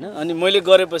गर्छु नि होइन अनि मैले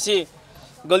गरेपछि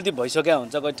गल्ती भइसक्या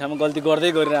हुन्छ कति ठाउँमा गल्ती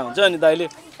गर्दै गरिरहेको हुन्छ अनि दाइले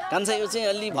कान्छा यो चाहिँ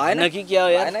अलि भएन कि क्या हो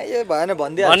यार भएन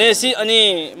भनेपछि अनि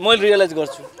मैले रियलाइज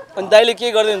गर्छु अनि दाइले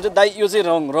के गर्दै हुन्छ दाइ यो चाहिँ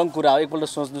रङ कुरा हो एकपल्ट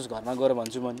सोच्नुहोस् घरमा गएर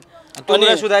भन्छु म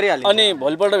अनि सुधारिहाल्यो अनि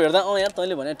भोलिपल्ट भेट्दा यार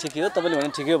तैँले भने ठिकै हो तपाईँले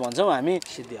भने ठिकै हो भन्छौँ हामी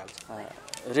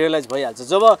सिद्धिहाल्छ रियलाइज भइहाल्छ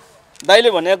जब दाइले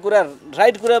भनेको कुरा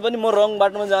राइट कुरा पनि म रङ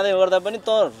बाटोमा जाँदै गर्दा पनि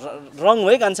त रङ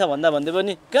है कान्छा भन्दा भन्दै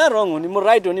पनि कहाँ रङ हुने म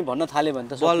राइट हो नि भन्न थाल्यो भने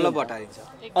त बल्ल बटारिन्छ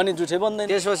अनि जुठे बन्दैन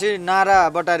त्यसपछि नारा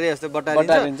बटारे जस्तो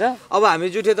बटारिन्छ अब हामी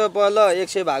जुठे त पहिला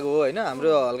 100 भाग हो होइन हाम्रो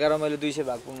हल्का रमाइलो 200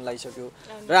 भाग पुग्न लागिसक्यो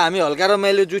र हामी हल्का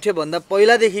रमाइलो जुठे भन्दा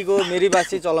पहिलादेखिको मेरी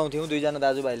बासी चलाउँथ्यौँ दुईजना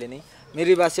दाजुभाइले नै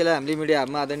मेरी बासीलाई हामीले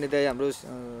मिडियामा आदरणीय दाइ हाम्रो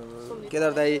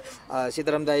केदार दाइ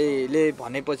सीताराम दाइले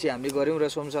भनेपछि हामीले गऱ्यौँ र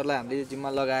सोम सरलाई हामीले जिम्मा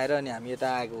लगाएर अनि हामी यता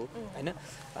आएको होइन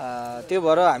त्यो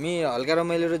भएर हामी हल्का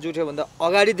रमाइलो र जुठे भन्दा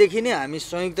अगाडिदेखि नै हामी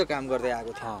संयुक्त काम गर्दै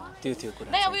आएको थियौँ त्यो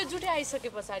कुरा अब यो जुठे आइसके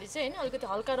पछाडि चाहिँ होइन अलिकति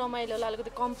हल्का रमाइलोलाई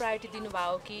अलिकति कम प्रायोरिटी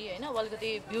दिनुभयो कि होइन अलिकति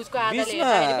भ्युजको आधारले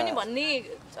हेर्दाखेरि पनि भन्ने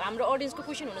हाम्रो अडियन्सको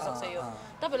क्वेसन हुनसक्छ यो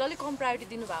तपाईँहरूले अलिक कम प्रायोरिटी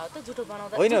दिनुभयो त जुठो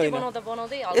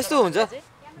बनाउँदै यस्तो हुन्छ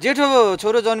जेठो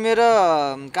छोरो जन्मेर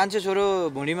कान्छो छोरो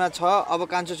भुँडीमा छ अब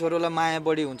कान्छो छोरोलाई माया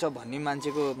बढी हुन्छ भन्ने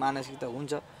मान्छेको मानसिकता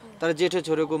हुन्छ तर जेठो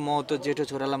छोरोको महत्त्व जेठो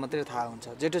छोरालाई मात्रै थाहा हुन्छ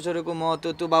जेठो छोरोको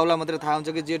महत्त्व त्यो बाउलाई मात्रै थाहा हुन्छ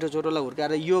कि जेठो छोरोलाई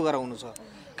हुर्काएर यो गराउनु छ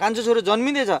कान्छो छोरो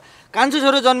जन्मिँदैछ कान्छो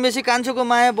छोरो जन्मेपछि कान्छोको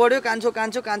माया बढ्यो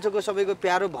कान्छोको सबैको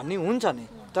प्यारो भन्ने हुन्छ नि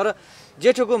तर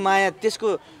जेठोको माया त्यसको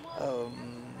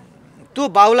त्यो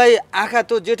बाउलाई आँखा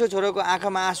त्यो जेठो छोरोको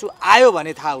आँखामा आँसु आयो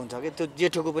भने थाहा हुन्छ कि त्यो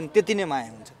जेठोको पनि त्यति नै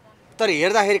माया हुन्छ तर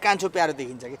हेर्दाखेरि कान्छो प्यारो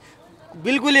देखिन्छ कि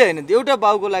बिल्कुलै होइन एउटा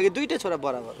बाउको लागि दुईटै छोरा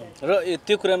बराबर र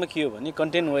त्यो कुरामा के हो भने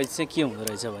कन्टेन्ट वाइज चाहिँ के हुँदो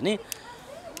रहेछ भने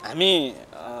हामी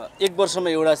 1 वर्षमा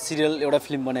एउटा सिरियल एउटा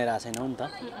फिल्म बनाइरहेको छैनौँ नि त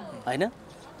होइन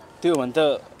त्यो भने त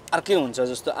अर्कै हुन्छ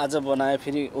जस्तो आज बनायो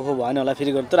फेरि ओहो भएन होला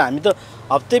फेरि गर्नु तर हामी त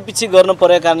हप्तै पछि गर्न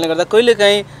परेको कारणले गर्दा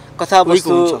कहिलेकाहीँ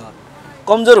कथावस्तु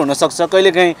कमजोर हुनसक्छ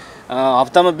कहिलेकाहीँ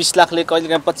हप्तामा 20 लाखले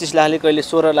कहिलेकाहीँ 25 लाखले कहिले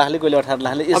 16 लाखले कहिले 18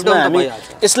 लाखले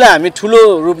यसलाई हामी ठुलो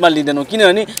रूपमा लिँदैनौँ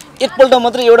किनभने एकपल्ट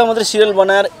मात्रै एउटा मात्रै सिरियल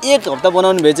बनाएर 1 हप्ता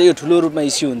बनाउनु भए चाहिँ यो ठुलो रूपमा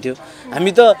इस्यु हुन्थ्यो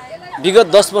हामी त विगत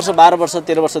 10 वर्ष 12 वर्ष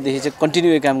 13 वर्षदेखि चाहिँ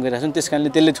कन्टिन्यू काम गरिरहेको छौँ त्यस कारणले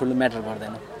त्यसले ठुलो म्याटर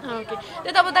गर्दैन ओके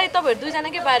त्यो त अब दाइ तपाईँहरू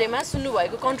दुईजनाकै बारेमा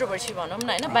सुन्नुभएको कन्ट्रोभर्सी भनौँ न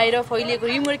होइन बाहिर फैलिएको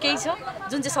रिमर केही छ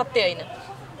जुन चाहिँ सत्य होइन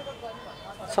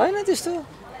छैन त्यस्तो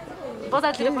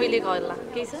बजारतिर फैलिएको होला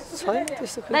केही छ छैन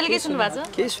त्यस्तो दाइले के सुन्नु भएको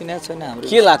छ केही सुनेको छैन हाम्रो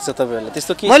के लाग्छ तपाईँहरूलाई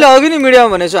त्यस्तो के मैले अघि नै मिडियामा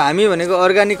भनेको छु हामी भनेको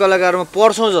अर्ग्यानिक कलाकारमा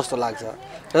पर्छौँ जस्तो लाग्छ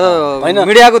र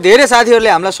मिडियाको धेरै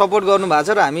साथीहरूले हामीलाई सपोर्ट गर्नु भएको छ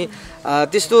र हामी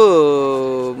त्यस्तो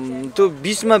त्यो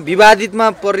बिचमा विवादितमा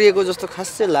परिएको जस्तो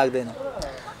खासै लाग्दैन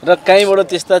र कहीँबाट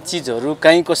त्यस्ता चिजहरू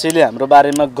कहीँ कसैले हाम्रो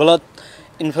बारेमा गलत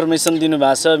इन्फर्मेसन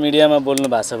दिनुभएको छ मिडियामा बोल्नु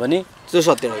भएको छ भने त्यो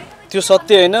सत्य होइन त्यो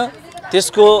सत्य होइन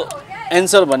त्यसको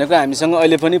एन्सर भनेको हामीसँग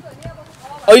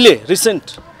अहिले रिसेन्ट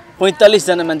 45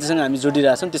 जना मान्छेसँग हामी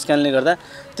जोडिरहेछौँ त्यस कारणले गर्दा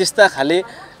त्यस्ता खाले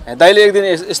दाइले एक दिन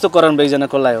यस्तो करण एकजना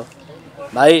कसलाई हो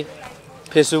भाइ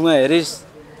फेसबुकमा हेरिस्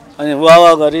अनि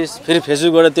वाह गरिस् फेरि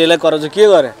फेसबुकबाट त्यसलाई कराउँछु के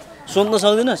गरे सोध्न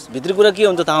सक्दैनस् भित्री कुरा के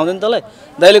हुन्छ थाहा हुँदैन तँलाई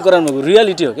दाइले कराउनु भएको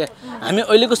रियालिटी हो क्या हामी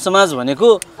अहिलेको समाज भनेको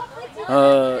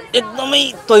एकदमै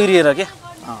तैरिएर क्या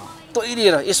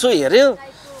तैरिएर यसो हेऱ्यो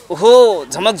ओहो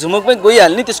झमक झुमकमै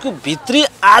गइहाल्ने त्यसको भित्री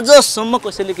आजसम्म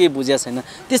कसैले केही बुझेको छैन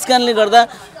त्यस कारणले गर्दा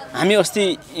हामी अस्ति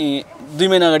 2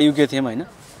 महिना अगाडि युके थियौँ होइन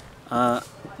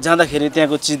जाँदाखेरि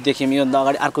त्यहाँको चिज देख्यौँ योभन्दा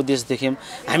अगाडि अर्को देश देख्यौँ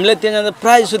हामीलाई त्यहाँ जाँदा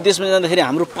प्रायः जसो देशमा जाँदाखेरि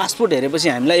हाम्रो पासपोर्ट हेरेपछि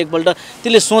हामीलाई एकपल्ट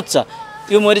त्यसले सोध्छ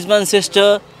यो मरिचमान श्रेष्ठ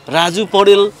राजु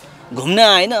पौडेल घुम्न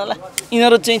आएन होला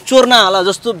यिनीहरू चाहिँ चोर्न होला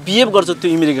जस्तो बिहेभ गर्छ त्यो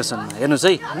इमिग्रेसनमा हेर्नुहोस्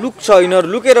है लुक्छ यिनीहरू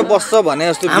लुकेर बस्छ भने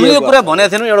जस्तो हामीले यो कुरा भनेको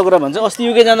थिएनौँ एउटा कुरा भन्छ अस्ति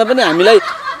युके जाँदा पनि हामीलाई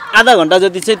आधा घन्टा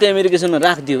जति चाहिँ त्यहाँ इमिग्रेसनमा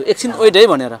राखिदियो एकछिन वेट है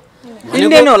भनेर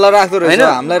इन्डियन होला राख्दो रहेछ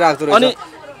हामीलाई राख्दो रहेछ अनि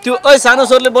त्यो सानो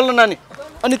स्वरले बोल्न नानी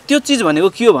अनि त्यो चिज भनेको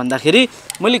के हो भन्दाखेरि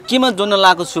मैले केमा जोड्न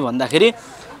लागेको छु भन्दाखेरि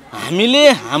हामीले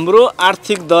हाम्रो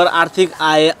आर्थिक दर आर्थिक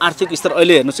आय आर्थिक स्तर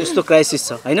अहिले हेर्नुहोस् यस्तो क्राइसिस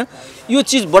छ होइन यो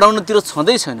चिज बढाउनतिर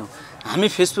छँदै छैनौँ हामी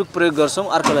फेसबुक प्रयोग गर्छौँ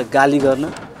अर्कोलाई गाली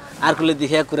गर्न अर्कोले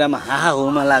देखाएको कुरामा हाहा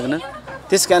होमा लाग्न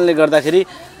त्यस कारणले गर्दाखेरि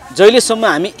जहिलेसम्म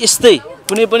हामी यस्तै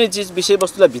कुनै पनि चिज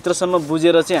विषयवस्तुलाई भित्रसम्म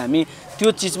बुझेर चाहिँ हामी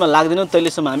त्यो चिजमा लाग्दैनौँ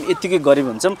तहिलेसम्म हामी यत्तिकै गरिब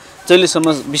हुन्छौँ जहिलेसम्म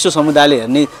विश्व समुदायले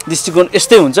हेर्ने दृष्टिकोण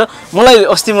यस्तै हुन्छ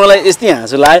मलाई यस्तै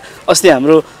हाँसो लाग्यो अस्ति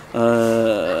हाम्रो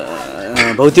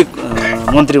भौतिक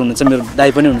मन्त्री हुनुहुन्छ मेरो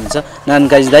दाइ पनि हुनुहुन्छ नारायण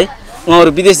काजी दाइ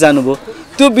उहाँहरू विदेश जानुभयो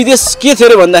त्यो विदेश के थियो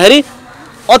अरे भन्दाखेरि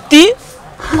अति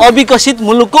अविकसित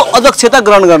मुलुकको अध्यक्षता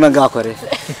ग्रहण गर्न गएको अरे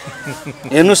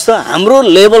हेर्नुहोस् त हाम्रो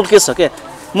लेभल के छ क्या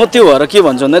म त्यो भएर के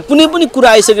भन्छु भन्दा कुनै पनि कुरा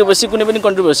आइसकेपछि कुनै पनि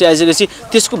कन्ट्रोभर्सी आइसकेपछि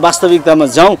त्यसको वास्तविकतामा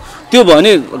जाउँ त्यो भयो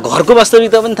भने घरको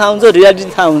वास्तविकता पनि थाहा हुन्छ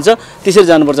रियालिटी थाहा हुन्छ त्यसरी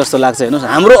जानुपर्छ जस्तो लाग्छ हेर्नुहोस्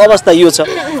हाम्रो अवस्था यो छ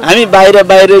हामी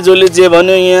बाहिर जसले जे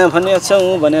भन्यो यहाँ भनेको छ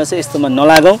ऊ भनेको छ यस्तोमा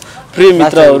नलागौँ प्रिय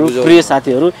मित्रहरू प्रिय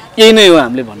साथीहरू यही नै हो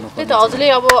हामीले भन्नु त्यही त हजुरले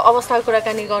अब अवस्थाको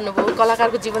कुराकानी गर्नुभयो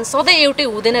कलाकारको जीवन सधैँ एउटै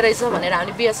हुँदैन रहेछ भनेर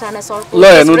हामी बिएस राणा सरको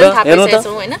होइन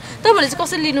तपाईँहरूले चाहिँ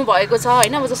कसरी लिनुभएको छ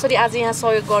होइन अब जसरी आज यहाँ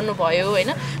सहयोग गर्नुभयो होइन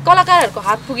कलाकारहरूको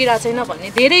हात पुगिरहेको छैन भन्ने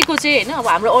धेरैको चाहिँ होइन अब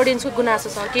हाम्रो अडियन्सको गुनासो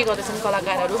छ के गर्दैछन्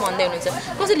कलाकारहरू भन्दै हुनुहुन्छ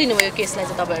कसरी लिनुभयो यो केसलाई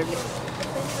चाहिँ तपाईँहरूले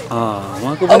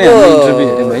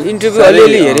इन्टरभ्यू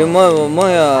अलिअलि हेऱ्यो म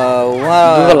उहाँ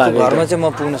घरमा चाहिँ म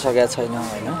पुग्न सकेको छैन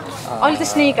होइन अहिले त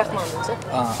स्नेही काखमा हुनुहुन्छ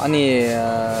अनि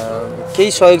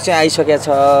केही सहयोग चाहिँ आइसकेको छ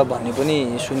भन्ने पनि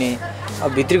सुने अब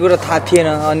भित्री कुरा थाहा थिएन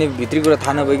अनि भित्री कुरा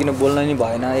थाहा नभइकन बोल्न नि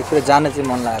भएन एकपल्ट जान चाहिँ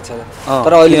मन लागेको छ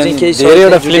तर अहिले चाहिँ केही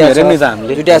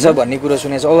जुट्या छ भन्ने कुरो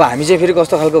सुनेको छ अब हामी चाहिँ फेरि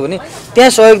कस्तो खालको भने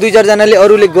त्यहाँ सहयोग 2-4 जनाले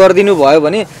अरूले गरिदिनु भयो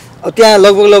भने त्यहाँ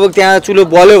लगभग त्यहाँ चुलो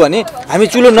बल्यो भने हामी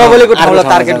चुलो नबलेको ठाउँलाई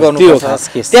टार्गेट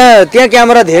गर्नुपर्छ त्यहाँ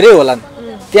क्यामेरा धेरै होलान्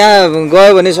त्यहाँ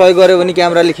गयो भने सहयोग गऱ्यो भने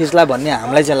क्यामेराले खिच्ला भन्ने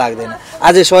हामीलाई चाहिँ लाग्दैन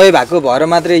आज सहयोग भएको भएर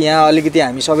मात्रै यहाँ अलिकति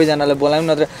हामी सबैजनालाई बोलायौँ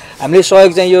नत्र हामीले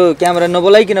सहयोग चाहिँ यो क्यामेरा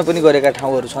नबोलाइकन पनि गरेका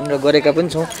ठाउँहरू छन् र गरेका पनि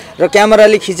छौँ र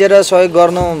क्यामेराले खिचेर सहयोग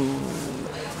गर्नु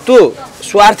त्यो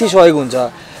स्वार्थी सहयोग हुन्छ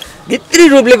भित्री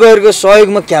रूपले गरेको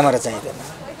सहयोगमा क्यामेरा चाहिँदैन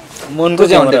मनको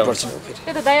चाहिँ 100%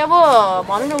 त्यही त दाइ अब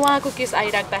भनौँ न उहाँको केस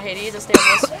आइराख्दाखेरि जस्तै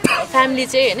अब फ्यामिली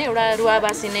चाहिँ होइन एउटा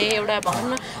रुवाबासी नै एउटा भनौँ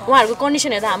न उहाँहरूको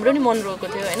कन्डिसन हेर्दा हाम्रो नि मन रोएको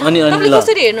थियो होइन तपाईँले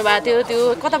कसरी हेर्नु भएको थियो त्यो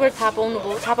कताबाट थाहा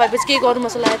पाउनुभयो थाहा पाएपछि केही गर्नु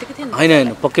मसो लागेको थियो कि थिएन होइन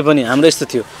पक्कै पनि हाम्रो यस्तो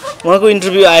थियो उहाँको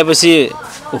इन्टरभ्यू आएपछि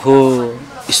ओहो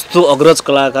यस्तो अग्रज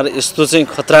कलाकार यस्तो चाहिँ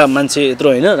खतरा मान्छे यत्रो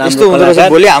होइन राम्रो कलाकार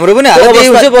भोलि हाम्रो पनि हालत त्यही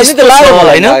हुन्छ बस्नु त लाग्यो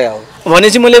होइन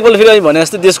भनेपछि मैले एकपल्ट फेरि भने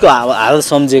जस्तो देशको हालत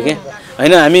सम्झेँ के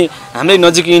होइन हाम्रै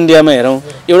नजिक इन्डियामा हेरौँ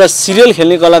एउटा सिरियल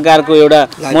खेल्ने कलाकारको एउटा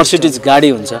मर्सिडिज गाडी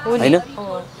हुन्छ होइन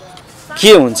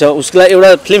के हुन्छ उसलाई एउटा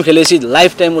फिल्म खेलेपछि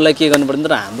लाइफ टाइम उसलाई के गर्नु पर्दैन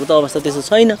तर हाम्रो त अवस्था त्यस्तो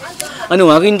छैन अनि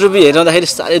उहाँको इन्टरभ्यू हेर्दाखेरि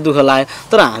साह्रै दुःख लाग्यो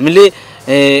तर हामीले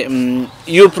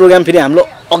यो प्रोग्राम फेरि हाम्रो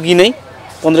अघि नै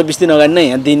 15-20 दिन अगाडि नै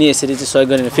यहाँ दिने यसरी चाहिँ सहयोग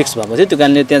गर्ने फिक्स भएको थियो त्यो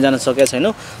कारणले त्यहाँ जान सकेका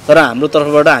छैनौँ तर हाम्रो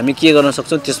तर्फबाट हामी के गर्न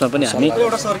सक्छौँ त्यसमा पनि हामी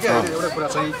एउटा कुरा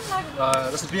चाहिँ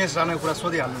जस्तै बिएस राणाको कुरा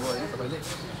सोधिहाल्नुभयो होइन तपाईँले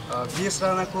बिएस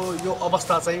राणाको यो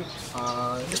अवस्था चाहिँ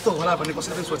यस्तो होला भन्ने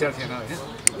कसैले पनि सोचेको थिएन होइन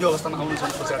यो अवस्थामा आउनुहुन्छ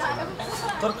सोचेको थिएन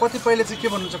तर कतिपयले चाहिँ के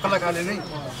भन्नुहुन्छ कलाकारले नै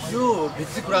यो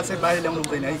भित्री कुरा चाहिँ बाहिर ल्याउनु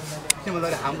हुँदैन है के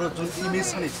भन्दाखेरि हाम्रो जुन इमेज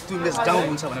छ नि त्यो इमेज डाउन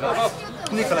हुन्छ भनेर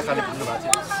कुनै कलाकारले भन्नुभएको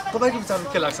थियो तपाईँको विचारमा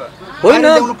के लाग्छ होइन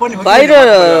बाहिर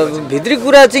भित्री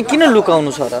कुरा चाहिँ किन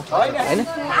लुकाउनु छ र होइन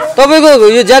तपाईँको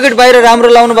यो ज्याकेट बाहिर राम्रो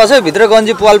लाउनु भएको छ भित्र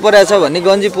गन्जी पाल परेको छ भन्ने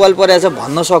गन्जी पाल परेको छ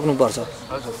भन्न सक्नुपर्छ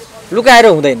लुकाएर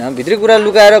हुँदैन भित्री कुरा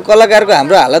लुकाएर कलाकारको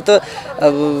हाम्रो हालत त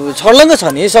छर्लङ्ग छ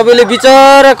नि सबैले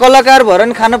बिचरा कलाकार भएर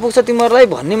नि खान पुग्छ तिमीहरूलाई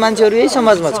भन्ने मान्छेहरू यही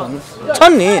समाजमा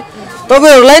छन् नि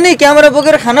तपाईँहरूलाई नै क्यामेरा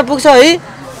बोकेर खान पुग्छ है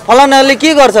फलानाले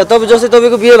के गर्छ तपाईँ जस्तै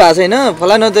तपाईँको बिहे भएको छैन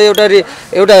फलाना त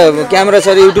एउटा क्यामेरा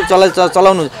छ युट्युब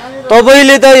चलाउनु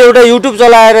तपाईँले त एउटा युट्युब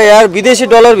चलाएर यार विदेशी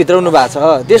डलर भित्राउनु भएको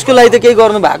छ त्यसको लागि त केही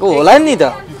गर्नु भएको होला नि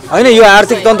त होइन यो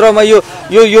आर्थिक तन्त्रमा यो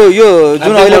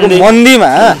जुन अहिलेको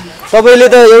मन्दीमा तपाईँले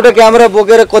त एउटा क्यामेरा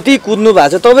बोकेर कति कुद्नु भएको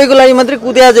छ तपाईँको लागि मात्रै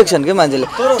कुदिआजेको छन् क्या मान्छेले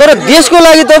तर देशको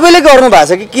लागि तपाईँले गर्नु भएको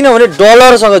छ कि किनभने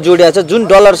डलरसँग जोडिया छ जुन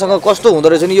डलरसँग कस्तो हुँदो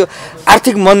रहेछ नि यो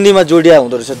आर्थिक मन्दीमा जोडिया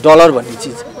हुँदो रहेछ डलर भन्ने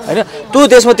चिज होइन त्यो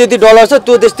देशमा त्यति डलर छ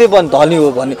त्यो देश त्यही धनी हो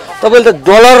भन्ने तपाईँले त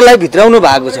डलरलाई भित्राउनु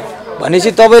भएको छ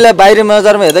भनेपछि तपाईँलाई बाहिर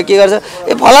नजरमा हेर्दा के गर्छ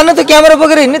ए फलाना त क्यामेरा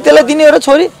बोकेर हिँड्ने त्यसलाई दिने हो र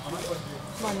छोरी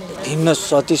हिँड्न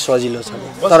अति सजिलो छ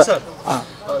तर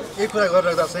एक कुरा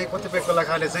गरिराख्दा चाहिँ कतिपय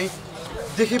कलाकारले चाहिँ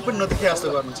देखे पनि नदेखे जस्तो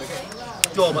गर्नुहुन्छ क्या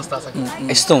त्यो अवस्था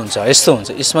छ यस्तो हुन्छ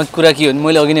यसमा कुरा के हो भने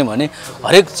मैले अघि नै भने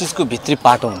हरेक चिजको भित्री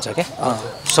पाटो हुन्छ क्या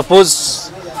सपोज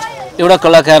एउटा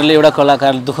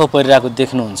कलाकारले दुःख परिरहेको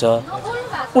देख्नुहुन्छ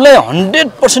उसलाई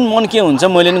 100% मन के हुन्छ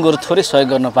मैले नि गएर थोरै सहयोग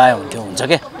गर्न पाए हुन्थ्यो हुन्छ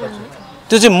क्या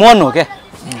त्यो चाहिँ मन हो क्या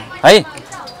है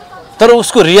तर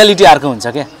उसको रियालिटी अर्को हुन्छ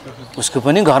क्या उसको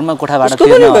पनि घरमा कोठाबाट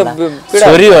तिर्न होला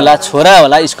छोरी होला छोरा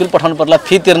होला स्कुल पठाउनु पर्ला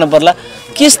फी तिर्न पर्ला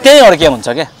किस त्यही अड्के हुन्छ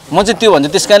क्या म चाहिँ त्यो भन्छु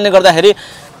त्यस कारणले गर्दाखेरि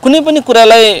कुनै पनि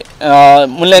कुरालाई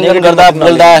मूल्याङ्कन गर्दा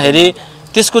बोल्दाखेरि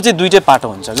त्यसको चाहिँ दुईटै पाटो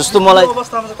हुन्छ जस्तो मलाई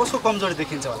अवस्थामा चाहिँ कसको कमजोरी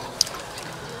देखिन्छ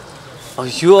होला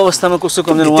यो अवस्थामा कसको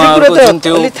कमजोरी उहाँहरूको जुन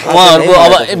त्यो उहाँहरूको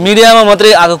अब मिडियामा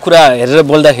मात्रै आएको कुरा हेरेर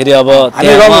बोल्दाखेरि अब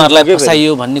त्यहाँ उहाँहरूलाई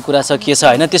फसाइयो भन्ने कुरा छ के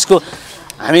छ होइन त्यसको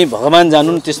हामी भगवान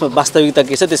जानु त्यसमा वास्तविकता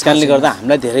के छ त्यस कारणले गर्दा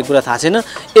हामीलाई धेरै कुरा थाहा छैन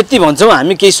यति भन्छौँ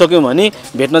हामी केही सक्यौँ भने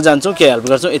भेट्न जान्छौँ केही हेल्प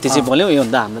गर्छौँ यति चाहिँ बोल्यौँ यो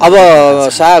भन्दा हाम्रो अब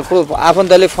साको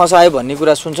आफन्तले फसायो भन्ने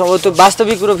कुरा सुन्छौँ अब त्यो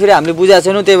वास्तविक कुरो फेरि हामीले बुझाएको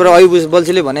छैनौँ त्यही भएर अघि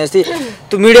बल्छीले भने जस्तै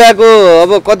त्यो मिडियाको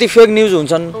अब कति फेक न्युज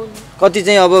हुन्छन् कति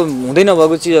चाहिँ अब हुँदै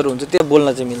नभएको चिजहरू हुन्छ त्यो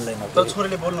बोल्न चाहिँ मिल्दैन तर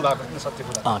छोरीले बोल्नु भएको छैन सत्य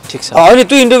कुरा ठिक छ होइन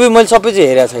त्यो इन्टरभ्यू मैले सबै चाहिँ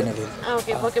हेरेको छैन फेरि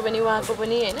ओके पक्कै पनि उहाँको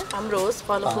पनि हैन हाम्रो होस्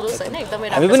फलोफुल होस् हैन एकदमै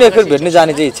हामी पनि एकखेप भेट्न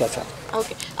जाने चाहिँ इच्छा छ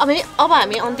ओके अब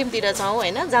हामी अन्तिमतिर छौँ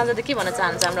हैन जाँदा के भन्न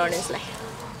चाहन्छ हाम्रो अडियन्सलाई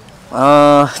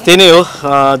त्यही नै हो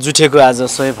जुठेको आज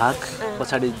 100 भाग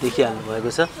पछाडि देखिहाल्नु भएको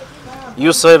छ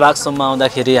यो 100 भागसम्म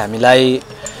आउँदाखेरि हामीलाई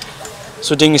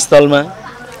सुटिङ स्थलमा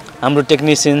हाम्रो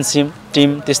टेक्निसियन टिम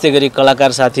त्यस्तै गरी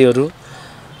कलाकार साथीहरू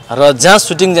र जहाँ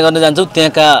सुटिङ गर्न जान्छौँ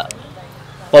त्यहाँका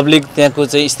पब्लिक त्यहाँको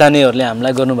चाहिँ स्थानीयहरूले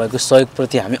हामीलाई गर्नुभएको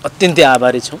सहयोगप्रति हामी अत्यन्तै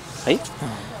आभारी छौँ है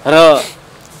र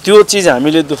त्यो चिज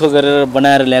हामीले दुःख गरेर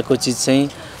बनाएर ल्याएको चिज चाहिँ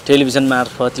टेलिभिजन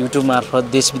मार्फत युट्युब मार्फत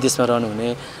देश विदेशमा रहनुहुने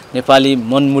नेपाली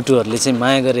मनमुटुहरूले चाहिँ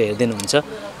माया गरेर हेरिदिनुहुन्छ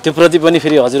त्यो प्रति पनि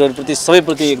फेरि हजुरहरूप्रति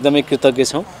सबैप्रति एकदमै कृतज्ञ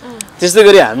छौँ त्यस्तै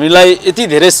गरी हामीलाई यति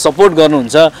धेरै सपोर्ट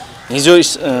गर्नुहुन्छ हिजो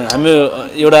हाम्रो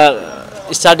एउटा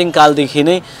स्टार्टिङ कालदेखि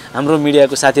नै हाम्रो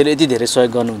मिडियाको साथीहरू यति धेरै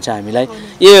सहयोग गर्नुहुन्छ हामीलाई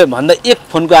ए भन्दा एक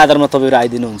फोनको आधारमा तपाईँहरू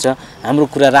आइदिनुहुन्छ हाम्रो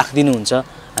कुरा राखिदिनुहुन्छ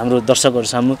हाम्रो दर्शकहरू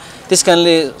सामु त्यस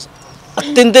कारणले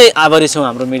अत्यन्तै आभारी छौँ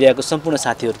हाम्रो मिडियाको सम्पूर्ण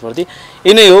साथीहरूप्रति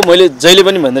यही नै हो मैले जहिले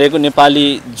पनि भनिरहेको नेपाली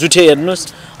जुठे हेर्नुहोस्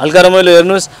हल्का रमाइलो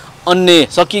हेर्नुहोस् अन्य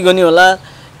सकिगनी होला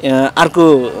अर्को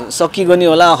सकिगनी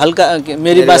होला हल्का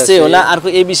मेरी बासे होला अर्को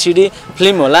एबीसीडी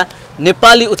फिल्म होला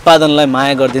नेपाली उत्पादनलाई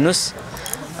माया गरिदिनुहोस्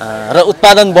र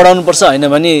उत्पादन बढाउनुपर्छ होइन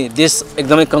भने देश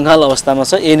एकदमै कङ्गाल अवस्थामा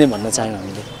छ यही नै भन्न चाह्यौँ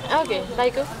हामीले ओके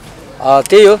लाइको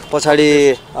त्यही हो पछाडि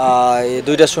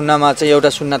दुईवटा सुन्नामा चाहिँ एउटा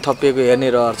सुन्ना थपिएको हेर्ने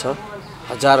रहर छ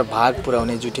 1000 भाग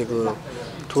पुर्याउने जुठेको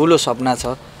ठुलो सपना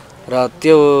छ र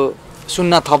त्यो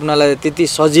सुन्ना थप्नलाई त्यति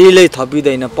सजिलै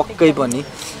थपिँदैन पक्कै पनि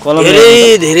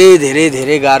धेरै धेरै धेरै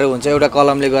धेरै गाह्रो हुन्छ एउटा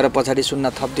कलमले गएर पछाडि सुन्ना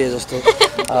थपिदिए जस्तो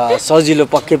सजिलो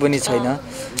पक्कै पनि छैन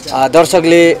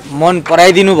दर्शकले मन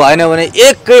पराइदिनु भएन भने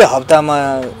एकै हप्तामा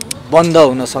बन्द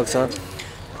हुन सक्छ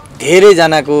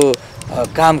धेरैजनाको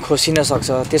काम खोसिन सक्छ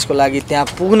त्यसको लागि त्यहाँ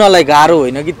पुग्नलाई गाह्रो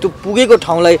होइन कि त्यो पुगेको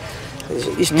ठाउँलाई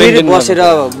स्थिर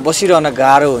बसिरहन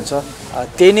गाह्रो हुन्छ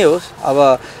त्यही नै हो अब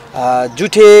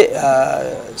जुठे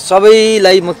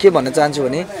सबैलाई म के भन्न चाहन्छु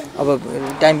भने अब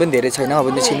टाइम पनि धेरै छैन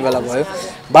अब निस्किने बेला भयो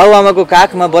बाबुआमाको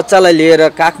काखमा बच्चालाई लिएर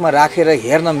काखमा राखेर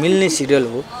हेर्न मिल्ने सिरियल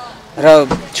हो र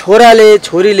छोराले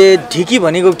छोरीले ढिकी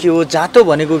भनेको के हो जातो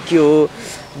भनेको के हो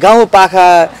गाउँ पाखा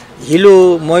हिलो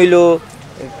मैलो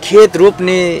खेत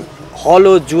रोप्ने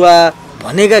हलो जुवा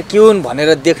भनेका के हुन् भनेर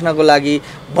देख्नको लागि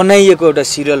बनाइएको एउटा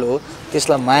सिरियल हो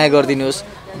त्यसलाई माया गरिदिनुहोस्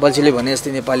बल्छीले भने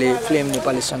जस्तै नेपाली फिल्म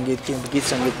नेपाली सङ्गीत गीत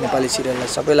सङ्गीत नेपाली सिरियललाई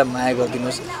सबैलाई माया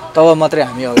गरिदिनुहोस् तब मात्रै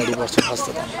हामी अगाडि बढ्छौँ हस्त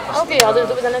ओके हजुर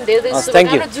सबैजनालाई धेरै धेरै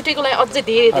थ्याङ्क यू जुटेको लागि अझै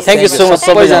धेरै थ्याङ्क यू सो मच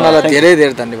सबैजनालाई धेरै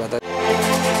धेरै धन्यवाद